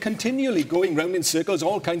going to be continually going round in circles,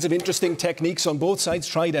 all kinds of interesting techniques on both sides,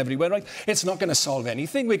 tried everywhere, right? It's not going to solve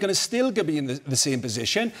anything. We're going to still be in the same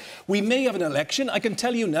position. We may have an election. I can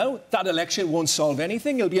tell you now, that election won't solve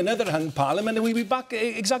anything. It'll be another hung parliament and we'll be back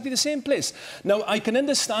exactly the same place. Now, I can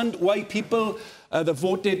understand why people that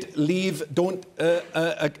voted leave don't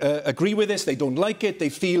agree with this. They don't like it. They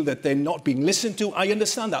feel that they're not being listened to. I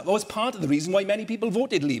understand that. That was part of the reason why many people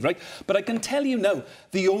voted leave, right? But I can tell you now,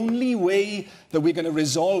 the only way that we're going to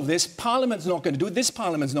resolve this, Parliament's not going to do it. This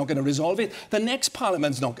Parliament's not going to resolve it. The next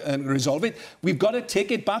Parliament's not going to resolve it. We've got to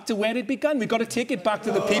take it back to where it began. We've got to take it back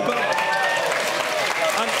to the people.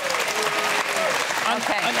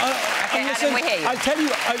 Listen, I'll tell you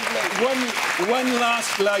one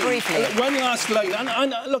last line. Briefly. One last line.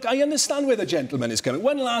 And look, I understand where the gentleman is coming.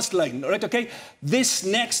 One last line, right? Okay. This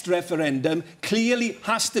next referendum clearly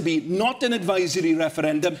has to be not an advisory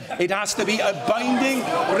referendum. It has to be a binding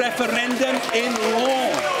referendum in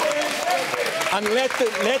law. And let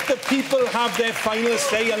the people have their final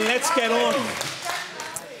say. And let's get on.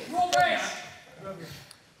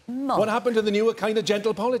 What happened to the newer kind of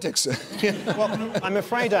gentle politics? Well, I'm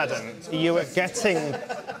afraid, Adam, you're getting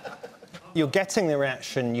the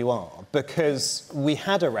reaction you are because we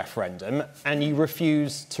had a referendum and you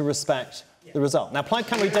refused to respect the result. Now, Plaid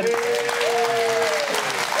Cymru didn't...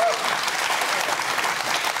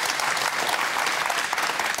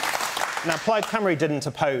 Now, Plaid Cymru didn't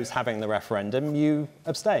oppose having the referendum. You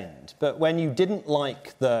abstained. But when you didn't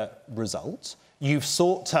like the result, you've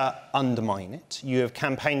sought to undermine it, you have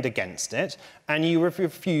campaigned against it, and you have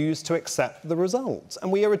refused to accept the result.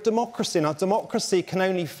 And we are a democracy, and our democracy can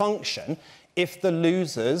only function if the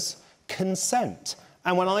losers consent.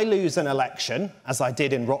 And when I lose an election, as I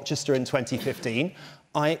did in Rochester in 2015,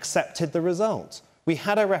 I accepted the result. We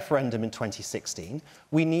had a referendum in 2016.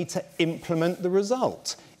 We need to implement the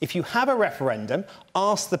result. If you have a referendum,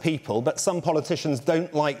 ask the people, but some politicians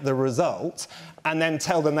don't like the result, and then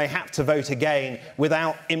tell them they have to vote again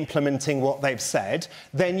without implementing what they've said,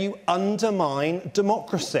 then you undermine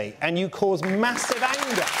democracy and you cause massive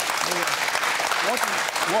anger.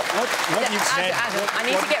 What you said... Adam, I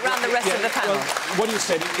need to get round the rest of the panel. Well, what you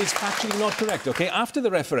said is factually not correct, OK? After the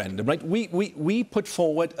referendum, right, we put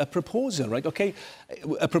forward a proposal, right, OK?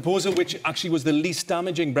 A proposal which actually was the least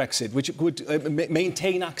damaging Brexit, which would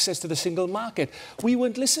maintain access to the single market. We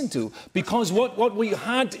weren't listened to because what we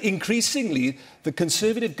had increasingly, the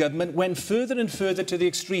Conservative government went further and further to the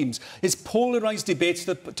extremes. It's polarised debates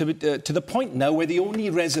to the point now where the only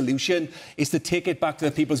resolution is to take it back to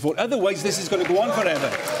the people's vote. Otherwise, this is going to go on forever.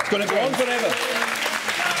 It's going to go on forever.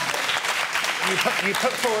 You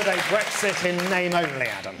put forward a Brexit in name only,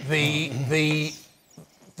 Adam. The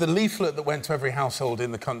leaflet that went to every household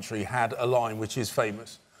in the country had a line which is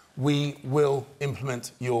famous. We will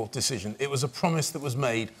implement your decision. It was a promise that was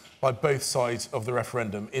made by both sides of the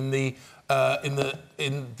referendum. In the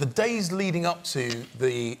days leading up to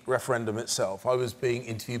the referendum itself, I was being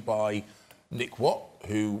interviewed by Nick Watt,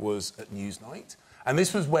 who was at Newsnight. And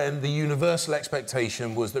this was when the universal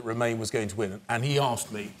expectation was that Remain was going to win. And he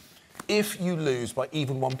asked me, if you lose by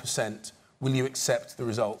even 1%, will you accept the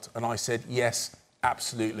result? And I said, yes,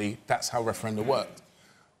 absolutely. That's how referenda worked.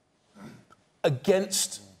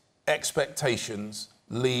 Against expectations,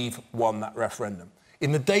 Leave won that referendum.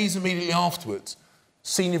 In the days immediately afterwards,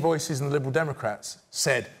 senior voices in the Liberal Democrats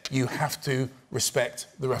said, you have to respect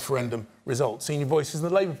the referendum result. Senior voices in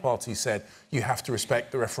the Labour Party said, you have to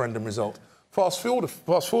respect the referendum result. Fast forward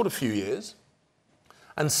a few years,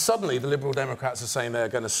 and suddenly the Liberal Democrats are saying they're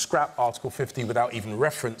going to scrap Article 50 without even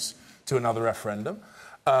reference to another referendum.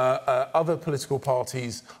 Other political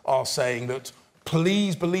parties are saying that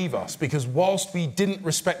please believe us, because whilst we didn't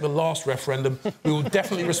respect the last referendum, we will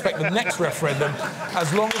definitely respect the next referendum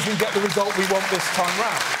as long as we get the result we want this time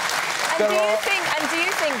round. And do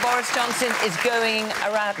you think Boris Johnson is going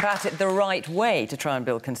about it the right way to try and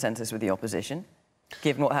build consensus with the opposition,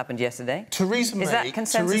 given what happened yesterday? Theresa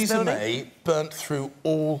May burnt through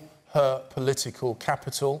all her political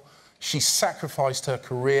capital. She sacrificed her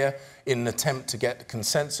career in an attempt to get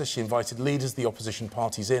consensus. She invited leaders of the opposition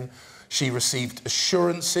parties in. She received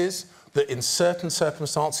assurances that in certain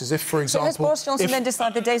circumstances, if, for example... So has Boris Johnson then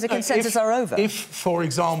decided the days of consensus are over? If, for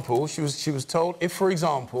example, she was told, if, for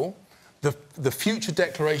example, the future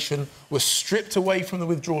declaration was stripped away from the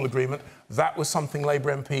withdrawal agreement, that was something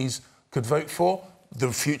Labour MPs could vote for.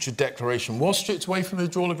 The future declaration was stripped away from the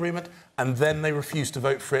withdrawal agreement, and then they refused to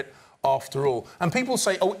vote for it after all. And people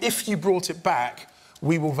say, oh, if you brought it back,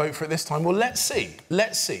 we will vote for it this time. Well, let's see.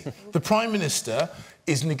 Let's see. The Prime Minister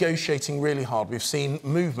is negotiating really hard. We've seen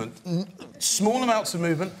movement, small amounts of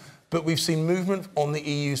movement, but we've seen movement on the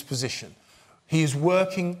EU's position. He is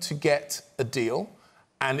working to get a deal,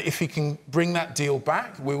 and if he can bring that deal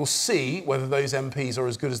back, we will see whether those MPs are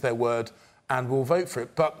as good as their word and will vote for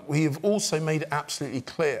it. But we have also made it absolutely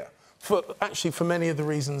clear, for many of the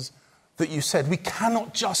reasons that you said, we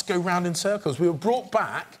cannot just go round in circles. We were brought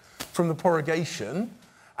back from the prorogation,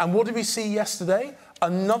 and what did we see yesterday?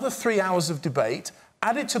 Another 3 hours of debate,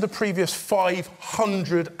 added to the previous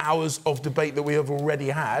 500 hours of debate that we have already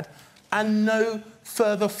had, and no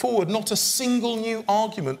further forward. Not a single new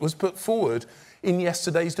argument was put forward in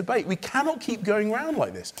yesterday's debate. We cannot keep going round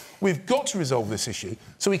like this. We've got to resolve this issue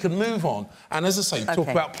so we can move on. And as I say, talk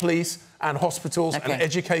about police and hospitals and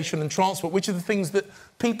education and transport, which are the things that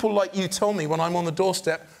people like you tell me when I'm on the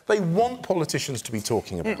doorstep they want politicians to be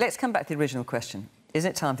talking about. Let's come back to the original question.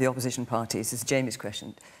 Isn't it time for the opposition parties, this is Jamie's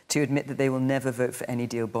question, to admit that they will never vote for any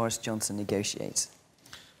deal Boris Johnson negotiates?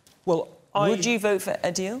 Well, would you vote for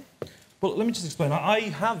a deal? Well, let me just explain. I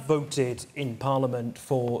have voted in Parliament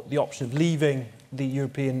for the option of leaving the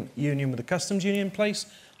European Union with a customs union in place.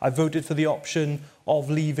 I voted for the option of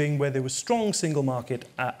leaving where there was strong single market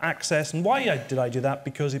access. And why did I do that?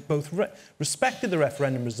 Because it both respected the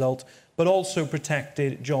referendum result, but also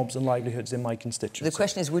protected jobs and livelihoods in my constituency. The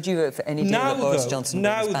question is, would you vote for any deal that Boris Johnson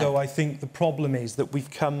brings back? Now, though, I think the problem is that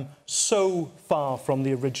we've come so far from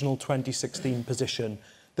the original 2016 position.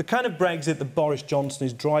 The kind of Brexit that Boris Johnson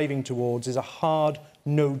is driving towards is a hard,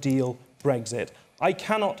 no-deal Brexit. I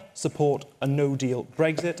cannot support a no-deal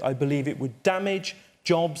Brexit. I believe it would damage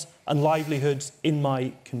jobs and livelihoods in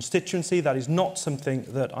my constituency. That is not something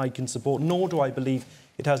that I can support, nor do I believe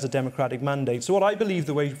it has a democratic mandate. So what I believe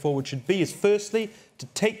the way forward should be is, firstly, to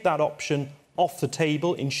take that option off the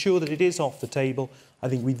table, ensure that it is off the table. I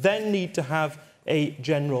think we then need to have a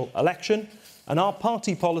general election. And our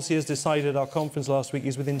party policy, as decided at our conference last week,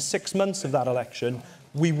 is within 6 months of that election,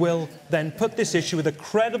 we will then put this issue with a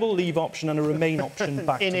credible leave option and a remain option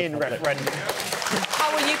back to the public. Referendum.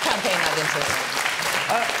 How will you campaign that into?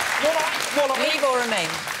 Leave or remain?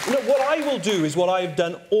 Look, what I will do is what I have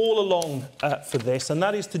done all along for this, and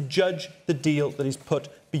that is to judge the deal that is put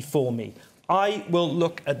before me. I will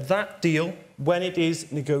look at that deal when it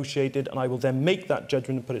is negotiated, and I will then make that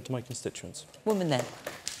judgment and put it to my constituents. Woman then.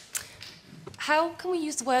 How can we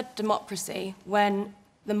use the word democracy when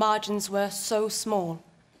the margins were so small?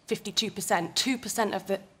 52%. 2% of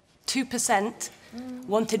the 2%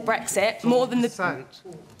 wanted Brexit, more than the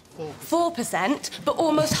 4%, but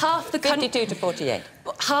almost half the country. 52 to 48.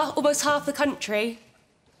 Almost half the country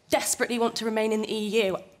desperately want to remain in the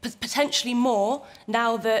EU. Potentially more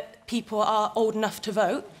now that people are old enough to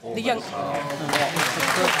vote. The young. The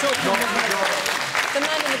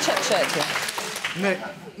man in the check shirt here.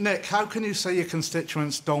 Nick, how can you say your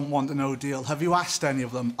constituents don't want a no deal? Have you asked any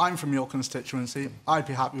of them? I'm from your constituency. I'd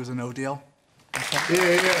be happy with a no deal. Man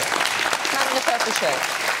in the purple shirt.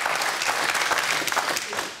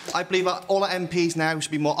 I believe that all our MPs now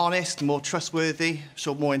should be more honest, more trustworthy,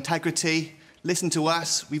 show more integrity, listen to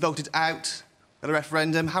us. We voted out at a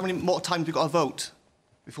referendum. How many more times have we got to vote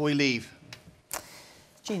before we leave?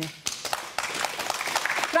 Gina.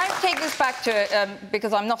 Can I take this back to,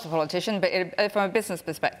 because I'm not a politician, but from a business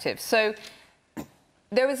perspective. So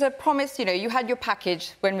there was a promise, you know, you had your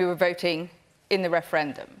package when we were voting in the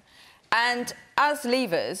referendum. And as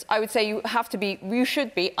leavers, I would say you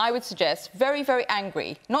should be, I would suggest, very, very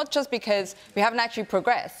angry, not just because we haven't actually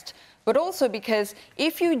progressed, but also because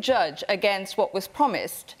if you judge against what was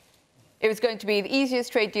promised, it was going to be the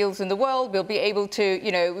easiest trade deals in the world. We'll be able to,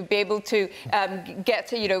 get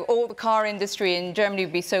to, all the car industry in Germany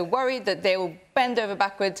would be so worried that they will bend over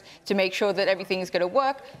backwards to make sure that everything is going to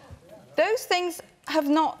work. Those things have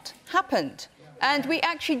not happened. And we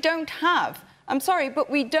actually don't have. I'm sorry, but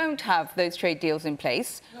we don't have those trade deals in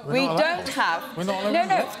place. We don't have. We're not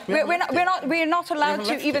allowed. We're not allowed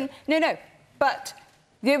to even. No. But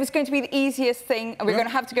it was going to be the easiest thing, and we're going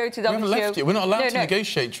to have to go to WTO. We haven't left it. We're not allowed to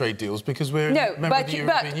negotiate trade deals because we're a member of the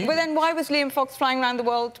European Union. But then why was Liam Fox flying around the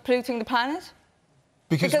world polluting the planet?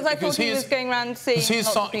 Because I thought he was going around seeing lots of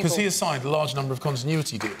people. Because he has signed a large number of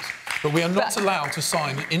continuity deals. But we are not allowed to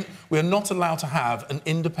sign. We are not allowed to have an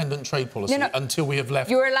independent trade policy until we have left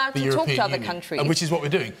the European Union. You're allowed to talk to other countries, which is what we're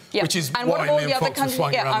doing. Yeah. Which is and why Liam Fox was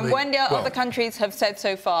flying around and when the other countries have said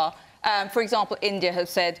so far. For example, India has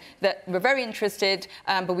said that we're very interested,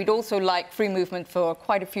 but we'd also like free movement for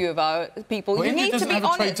quite a few of our people. Well, you India need to be have a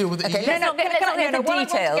honest. trade deal with the EU. Let's not get into the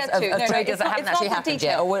details of trade deals that haven't actually happened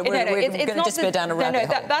yet, or we're going to disappear down a rabbit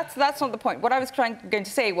hole. That's not the point. What I was going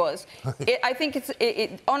to say was, I think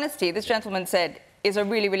honesty, this gentleman said, is a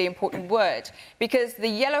really, really important word, because the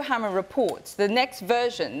Yellowhammer reports, the next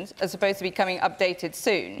versions are supposed to be coming updated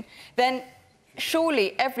soon, then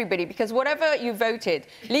surely everybody, because whatever you voted,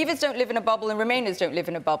 Leavers don't live in a bubble and Remainers don't live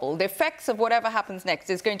in a bubble. The effects of whatever happens next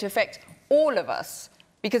is going to affect all of us,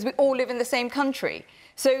 because we all live in the same country.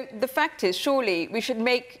 So the fact is, surely we should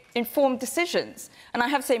make informed decisions. And I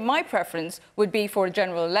have to say, my preference would be for a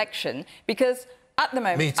general election, because at the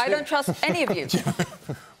moment, I don't trust any of you.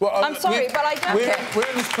 Well, I'm sorry, but I don't. We're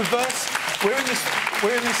in this perverse. We're in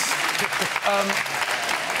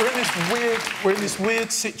this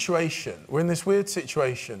weird situation. We're in this weird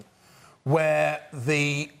situation where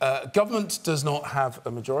the government does not have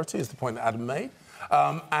a majority, is the point that Adam made,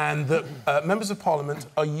 and that members of Parliament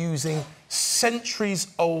are using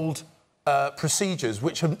centuries-old procedures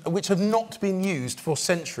which have not been used for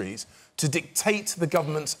centuries to dictate the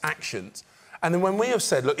government's actions. And then when we have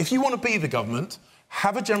said, look, if you want to be the government,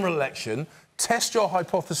 have a general election, test your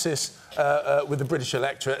hypothesis with the British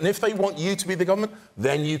electorate, and if they want you to be the government,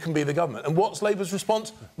 then you can be the government. And what's Labour's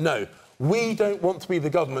response? No. We don't want to be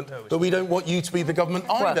the government, but we don't want you to be the government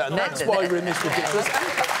either. And that's why we're in this ridiculous...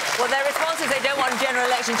 Well, their response is they don't want a general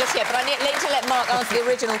election just yet, but I need to let Mark answer the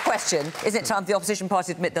original question. Isn't it time for the opposition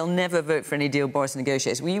party to admit they'll never vote for any deal Boris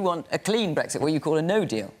negotiates? Well, you want a clean Brexit, what you call a no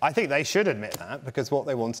deal. I think they should admit that, because what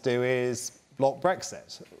they want to do is block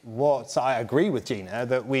Brexit. I agree with Gina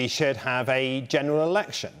that we should have a general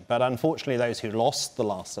election, but unfortunately those who lost the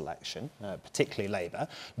last election, particularly Labour,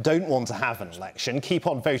 don't want to have an election, keep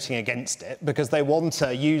on voting against it because they want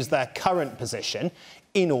to use their current position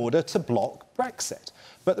in order to block Brexit.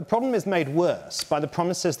 But the problem is made worse by the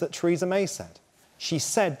promises that Theresa May said. She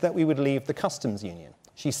said that we would leave the customs union.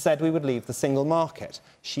 She said we would leave the single market.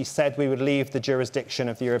 She said we would leave the jurisdiction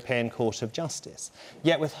of the European Court of Justice.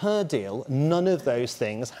 Yet with her deal, none of those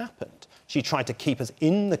things happened. She tried to keep us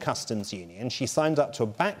in the customs union. She signed up to a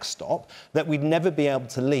backstop that we'd never be able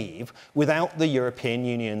to leave without the European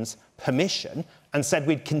Union's permission, and said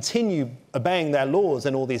we'd continue obeying their laws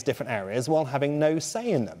in all these different areas while having no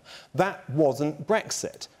say in them. That wasn't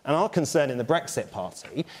Brexit. And our concern in the Brexit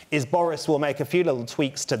Party is Boris will make a few little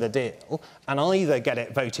tweaks to the deal and either get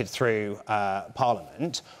it voted through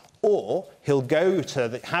Parliament, or he'll go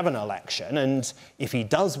to have an election, and if he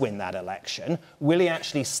does win that election, will he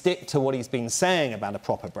actually stick to what he's been saying about a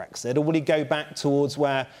proper Brexit, or will he go back towards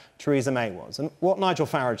where Theresa May was? And what Nigel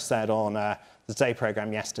Farage said on the Today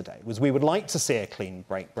programme yesterday was we would like to see a clean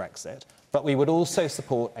break Brexit, but we would also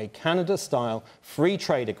support a Canada-style free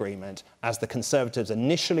trade agreement, as the Conservatives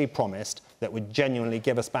initially promised, that would genuinely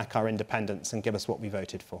give us back our independence and give us what we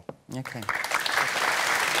voted for. OK.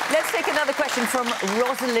 Let's take another question from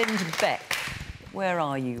Rosalind Beck. Where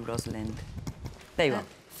are you, Rosalind? There you are.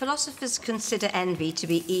 Philosophers consider envy to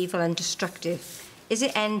be evil and destructive. Is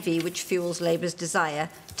it envy which fuels Labour's desire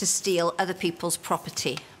to steal other people's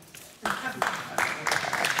property? Now,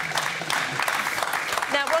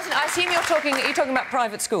 Rosalind, I assume you're talking about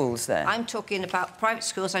private schools there. I'm talking about private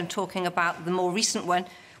schools. I'm talking about the more recent one,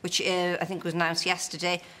 which I think was announced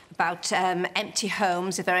yesterday, about empty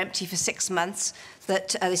homes. If they're empty for 6 months,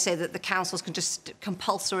 that they say that the councils can just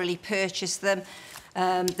compulsorily purchase them.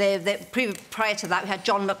 Prior to that, we had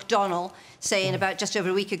John McDonnell saying about just over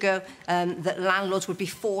a week ago that landlords would be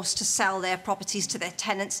forced to sell their properties to their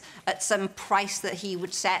tenants at some price that he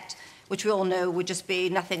would set, which we all know would just be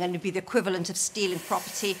nothing and would be the equivalent of stealing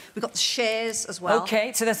property. We've got the shares as well.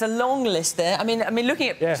 OK, so there's a long list there. I mean, looking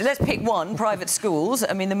at... Yes. So let's pick one, private schools.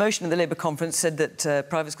 I mean, the motion of the Labour conference said that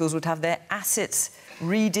private schools would have their assets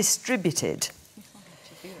redistributed.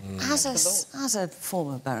 As a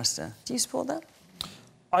former barrister, do you support that?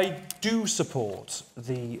 I do support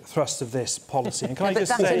the thrust of this policy. And can I But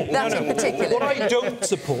just that's say... in particular. What I don't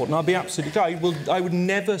support, and I'll be absolutely clear, I would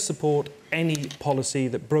never support any policy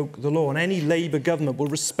that broke the law, and any Labour government will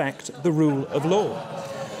respect the rule of law.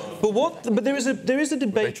 But there is a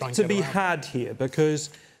debate to be had here, because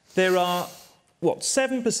there are,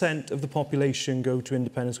 7% of the population go to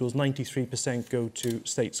independent schools, 93% go to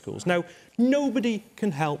state schools. Now, nobody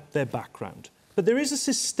can help their background, but there is a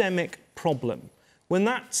systemic problem when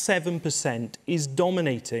that 7% is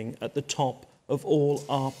dominating at the top of all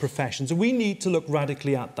our professions. And we need to look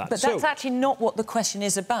radically at that. But that's actually not what the question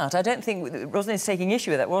is about. I don't think Rosalind's taking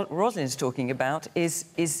issue with that. What Rosalind's talking about is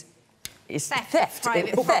theft.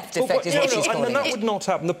 Private Theft, effectively, is what she's calling and that it. would not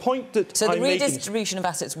happen. The point that So the I'm making... redistribution of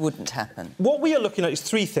assets wouldn't happen? What we are looking at is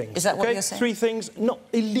three things. Is that what you're saying? Three things. Not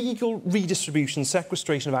illegal redistribution,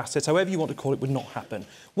 sequestration of assets, however you want to call it, would not happen.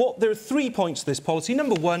 There are 3 points to this policy.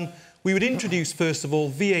 Number one, we would introduce, first of all,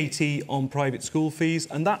 VAT on private school fees,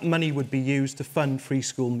 and that money would be used to fund free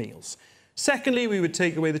school meals. Secondly, we would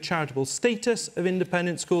take away the charitable status of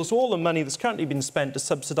independent schools, so all the money that's currently been spent to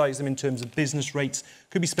subsidise them in terms of business rates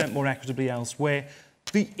could be spent more equitably elsewhere.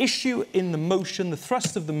 The issue in the motion, the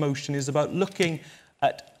thrust of the motion, is about looking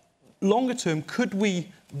at longer term, could we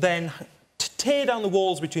then tear down the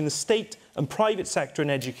walls between the state and private sector in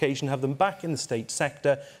education, have them back in the state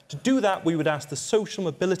sector. To do that, we would ask the Social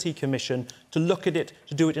Mobility Commission to look at it,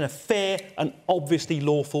 to do it in a fair and obviously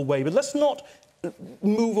lawful way. But let's not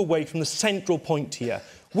move away from the central point here.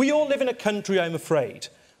 We all live in a country, I'm afraid,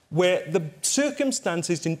 where the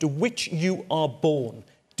circumstances into which you are born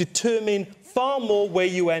determine far more where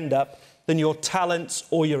you end up than your talents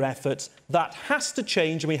or your efforts. That has to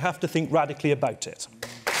change, and we have to think radically about it.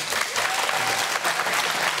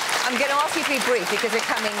 I'm going to ask you to be brief, because we're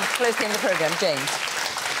coming close to the end of the programme. James.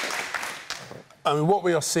 I mean, what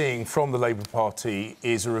we are seeing from the Labour Party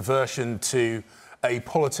is a reversion to a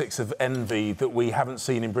politics of envy that we haven't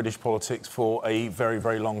seen in British politics for a very,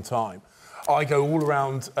 very long time. I go all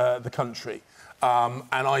around the country and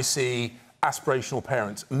I see aspirational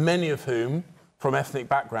parents, many of whom from ethnic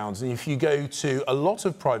backgrounds. And if you go to a lot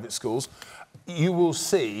of private schools, you will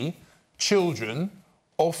see children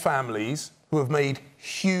of families who have made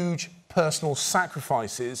huge personal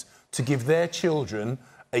sacrifices to give their children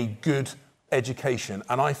a good education.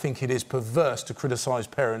 And I think it is perverse to criticise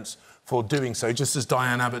parents for doing so, just as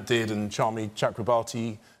Diane Abbott did and Charmi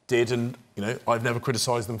Chakrabarti did. And, you know, I've never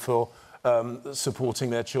criticised them for supporting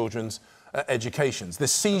their children's educations. The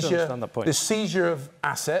seizure of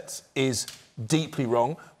assets is deeply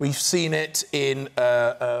wrong. We've seen it in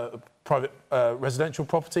private residential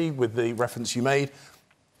property with the reference you made.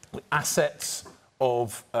 Assets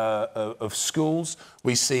of schools.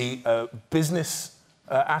 We see business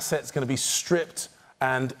assets going to be stripped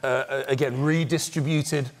and, again,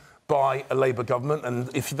 redistributed by a Labour government.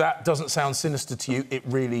 And if that doesn't sound sinister to you, it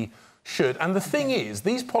really should. And the thing is,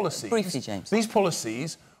 these policies... Briefly, James. These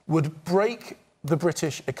policies would break the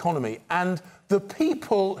British economy. And the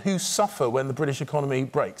people who suffer when the British economy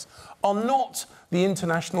breaks are not the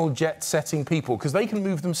international jet-setting people, because they can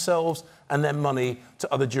move themselves and their money to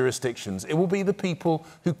other jurisdictions. It will be the people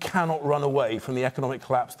who cannot run away from the economic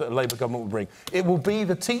collapse that a Labour government will bring. It will be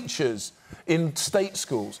the teachers in state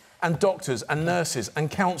schools and doctors and nurses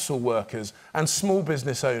and council workers and small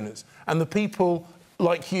business owners and the people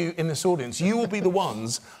like you in this audience. You will be the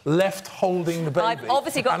ones left holding the baby. I've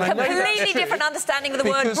obviously got a completely different understanding of the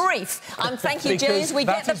word brief. Thank you, James. We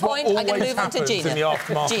get the point. I'm going to move on to Gina. In the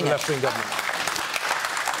aftermath of the left-wing government.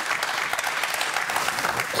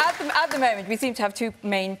 At the moment, we seem to have two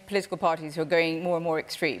main political parties who are going more and more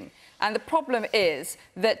extreme. And the problem is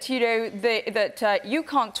that, you know, you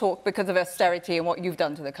can't talk because of austerity and what you've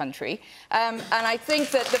done to the country. And I think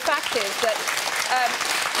that the fact is that,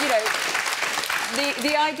 you know,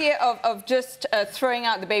 the idea of just throwing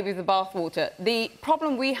out the baby with the bathwater, the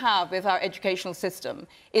problem we have with our educational system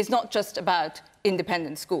is not just about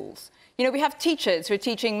independent schools. You know, we have teachers who are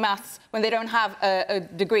teaching maths when they don't have a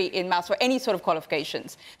degree in maths or any sort of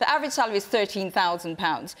qualifications. The average salary is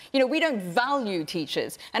 £13,000. You know, we don't value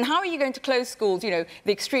teachers. And how are you going to close schools, you know,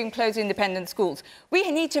 the extreme close independent schools?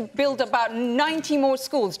 We need to build about 90 more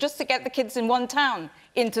schools just to get the kids in one town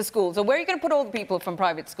into schools. So where are you going to put all the people from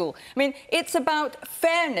private school? I mean, it's about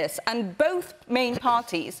fairness, and both main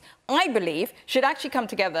parties, I believe, should actually come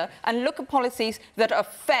together and look at policies that are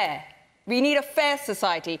fair. We need a fair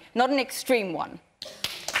society, not an extreme one.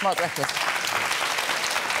 Mark Reckless.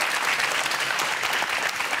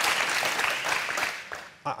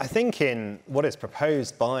 I think in what is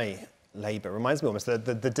proposed by Labour reminds me almost of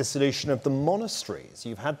the dissolution of the monasteries.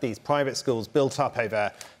 You've had these private schools built up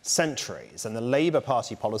over centuries, and the Labour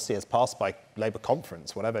Party policy as passed by Labour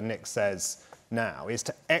conference, whatever Nick says now, is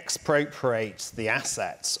to expropriate the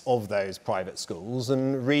assets of those private schools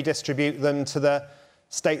and redistribute them to the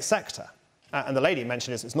state sector. And the lady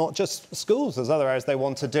mentioned it's not just schools, there's other areas they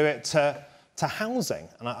want to do it to housing.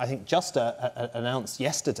 And I think just announced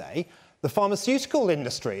yesterday, the pharmaceutical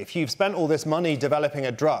industry. If you've spent all this money developing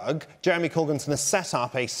a drug, Jeremy Corbyn's going to set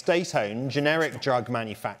up a state-owned generic drug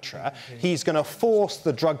manufacturer. He's going to force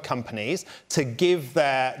the drug companies to give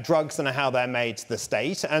their drugs and how they're made to the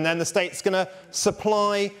state, and then the state's going to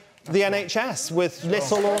supply the NHS with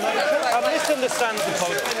little or no. I misunderstand the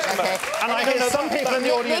policy. And I hear some people in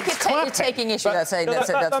the audience taking issue that's saying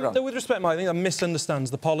that's wrong. With respect, Mike, I think that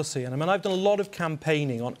misunderstands the policy. And I mean, I've done a lot of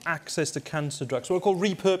campaigning on access to cancer drugs, what are called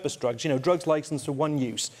repurposed drugs, you know, drugs licensed for one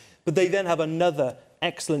use, but they then have another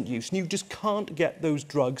excellent use, and you just can't get those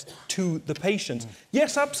drugs to the patient.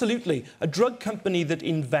 Yes, absolutely. A drug company that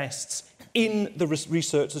invests in the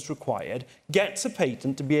research that's required gets a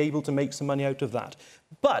patent to be able to make some money out of that.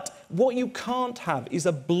 But what you can't have is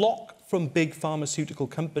a block from big pharmaceutical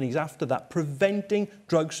companies after that, preventing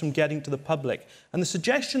drugs from getting to the public. And the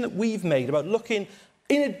suggestion that we've made about looking,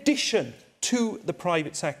 in addition to the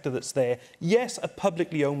private sector that's there, yes, a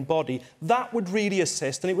publicly owned body, that would really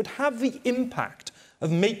assist, and it would have the impact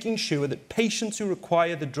of making sure that patients who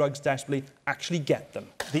require the drugs desperately actually get them.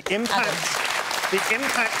 The impact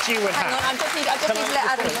you would have... Hang on, I just need to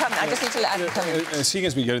let Adam come. I just need to let Adam come in. Seeing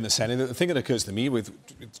as we go in the Senedd, the thing that occurs to me with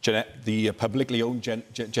the publicly owned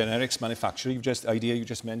generics manufacturer you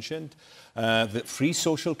just mentioned, the free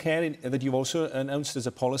social care that you've also announced as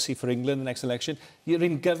a policy for England in the next election, you're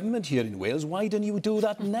in government here in Wales. Why don't you do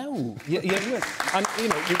that now? And, you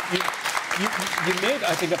know, you made,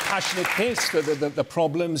 I think, a passionate case for the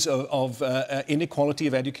problems of inequality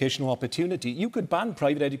of educational opportunity. You could ban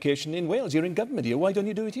private education in Wales. You're in government here. Why don't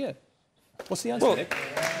you do it here? What's the answer, Nick?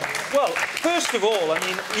 Well, first of all, I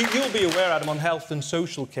mean, you'll be aware, Adam, on health and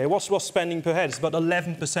social care, what's spending per head? It's about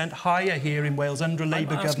 11% higher here in Wales under a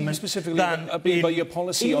Labour government specifically than about your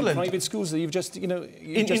policy England. on private schools that you've just, you know...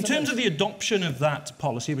 In terms of the adoption of that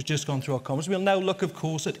policy, which has just gone through our Commons, we'll now look, of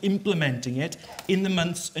course, at implementing it in the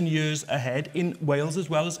months and years ahead in Wales as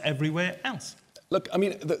well as everywhere else. Look, I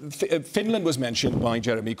mean, Finland was mentioned by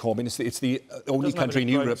Jeremy Corbyn. It's the only country in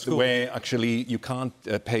Europe where actually you can't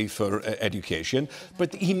pay for education.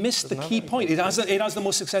 But he missed the key point. It has the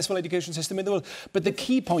most successful education system in the world. But the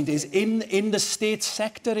key point is, in the state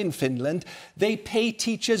sector in Finland, they pay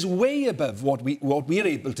teachers way above what we're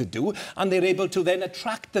able to do, and they're able to then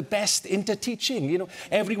attract the best into teaching. You know,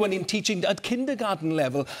 everyone in teaching at kindergarten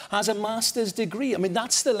level has a master's degree. I mean,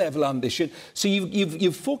 that's the level of ambition. So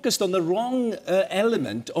you've focused on the wrong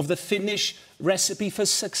element of the Finnish recipe for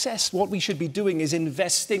success. What we should be doing is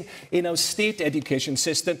investing in our state education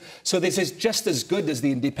system so this is just as good as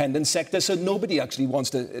the independent sector, so nobody actually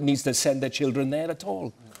needs to send their children there at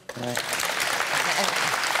all.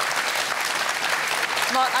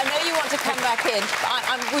 Mark, I know you want to come back in.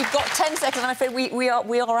 We've got 10 seconds, and I'm afraid we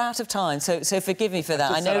are out of time, so forgive me for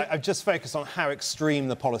that. I've just focused on how extreme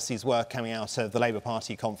the policies were coming out of the Labour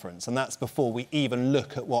Party conference, and that's before we even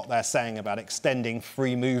look at what they're saying about extending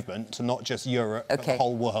free movement to not just Europe, but the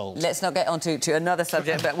whole world. Let's not get on to another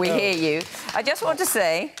subject, but we hear you. I just want to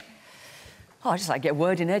say... Oh, I just like to get a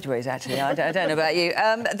word in edgeways, actually. I don't know about you.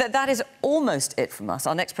 That is almost it from us.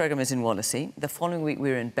 Our next programme is in Wallasey. The following week,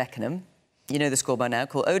 we're in Beckenham. You know the score by now.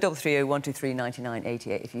 Call 0330 123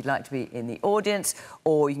 9988 if you'd like to be in the audience,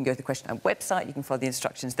 or you can go to the Question Time website. You can follow the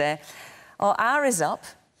instructions there. Our hour is up.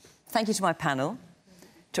 Thank you to my panel,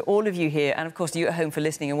 to all of you here, and, of course, to you at home for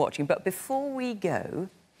listening and watching. But before we go,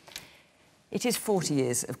 it is 40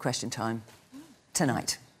 years of Question Time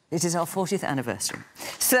tonight. It is our 40th anniversary.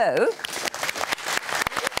 So...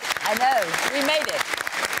 I know, we made it.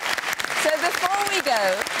 So before we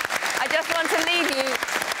go, I just want to leave you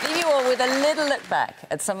all with a little look back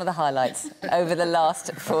at some of the highlights over the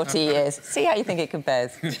last 40 years. See how you think it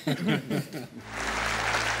compares.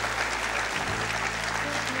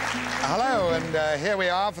 Hello, and here we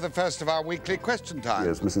are for the first of our weekly Question Time.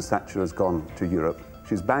 As Mrs Thatcher has gone to Europe,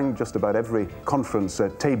 she's banged just about every conference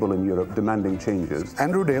table in Europe demanding changes.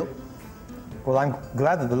 Andrew Dale. Well, I'm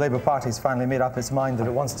glad that the Labour Party's finally made up its mind that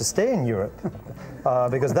it wants to stay in Europe,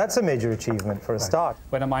 because that's a major achievement for a start.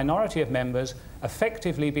 When a minority of members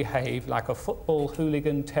effectively behave like a football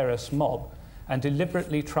hooligan terrorist mob and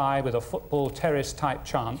deliberately try with a football terrorist-type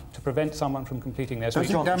chant to prevent someone from completing their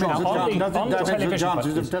speech. But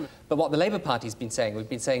what the Labour Party's been saying, we've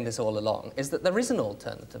been saying this all along, is that there is an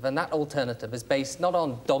alternative, and that alternative is based not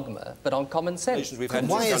on dogma, but on common sense.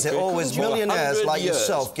 Why is it always millionaires like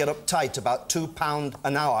yourself get uptight about £2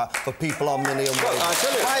 an hour for people on minimum wage?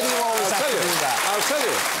 Why do you always have to do that?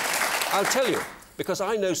 I'll tell you. Because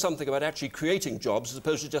I know something about actually creating jobs as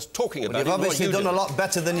opposed to just talking about it. You've obviously done a lot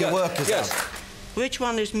better than your workers have. Which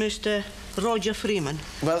one is Mr. Roger Freeman?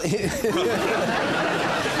 Well, would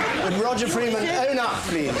Roger Freeman own up,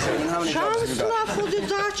 please? Chancellor for the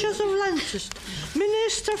Duchess of Lancaster,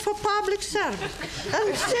 Minister for Public Service,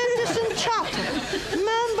 and Citizen Charter,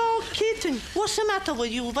 Member Keating. What's the matter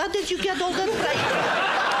with you? Where did you get all that break?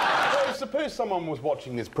 Well, suppose someone was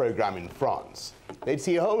watching this programme in France. They'd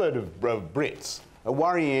see a whole load of Brits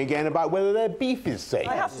worrying again about whether their beef is safe.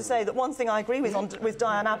 I have to say that one thing I agree with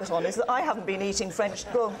Diane Abbott on is that I haven't been eating French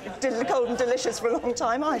cold and delicious for a long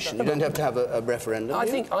time either. You don't have to have a referendum. I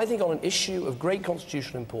think on an issue of great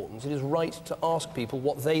constitutional importance, it is right to ask people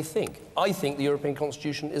what they think. I think the European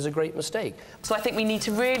Constitution is a great mistake. So I think we need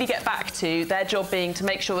to really get back to their job being to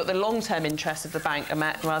make sure that the long-term interests of the bank are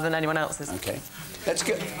met rather than anyone else's. OK. Let's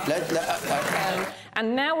go.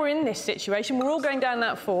 And now we're in this situation. We're all going down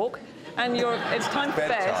that fork, and it's time for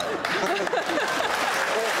bed.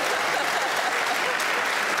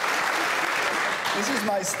 This is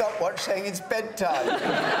my stopwatch saying it's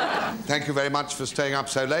bedtime. Thank you very much for staying up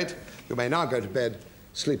so late. You may now go to bed.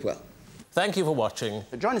 Sleep well. Thank you for watching.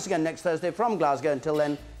 Join us again next Thursday from Glasgow. Until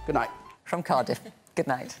then, good night. From Cardiff, good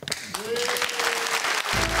night.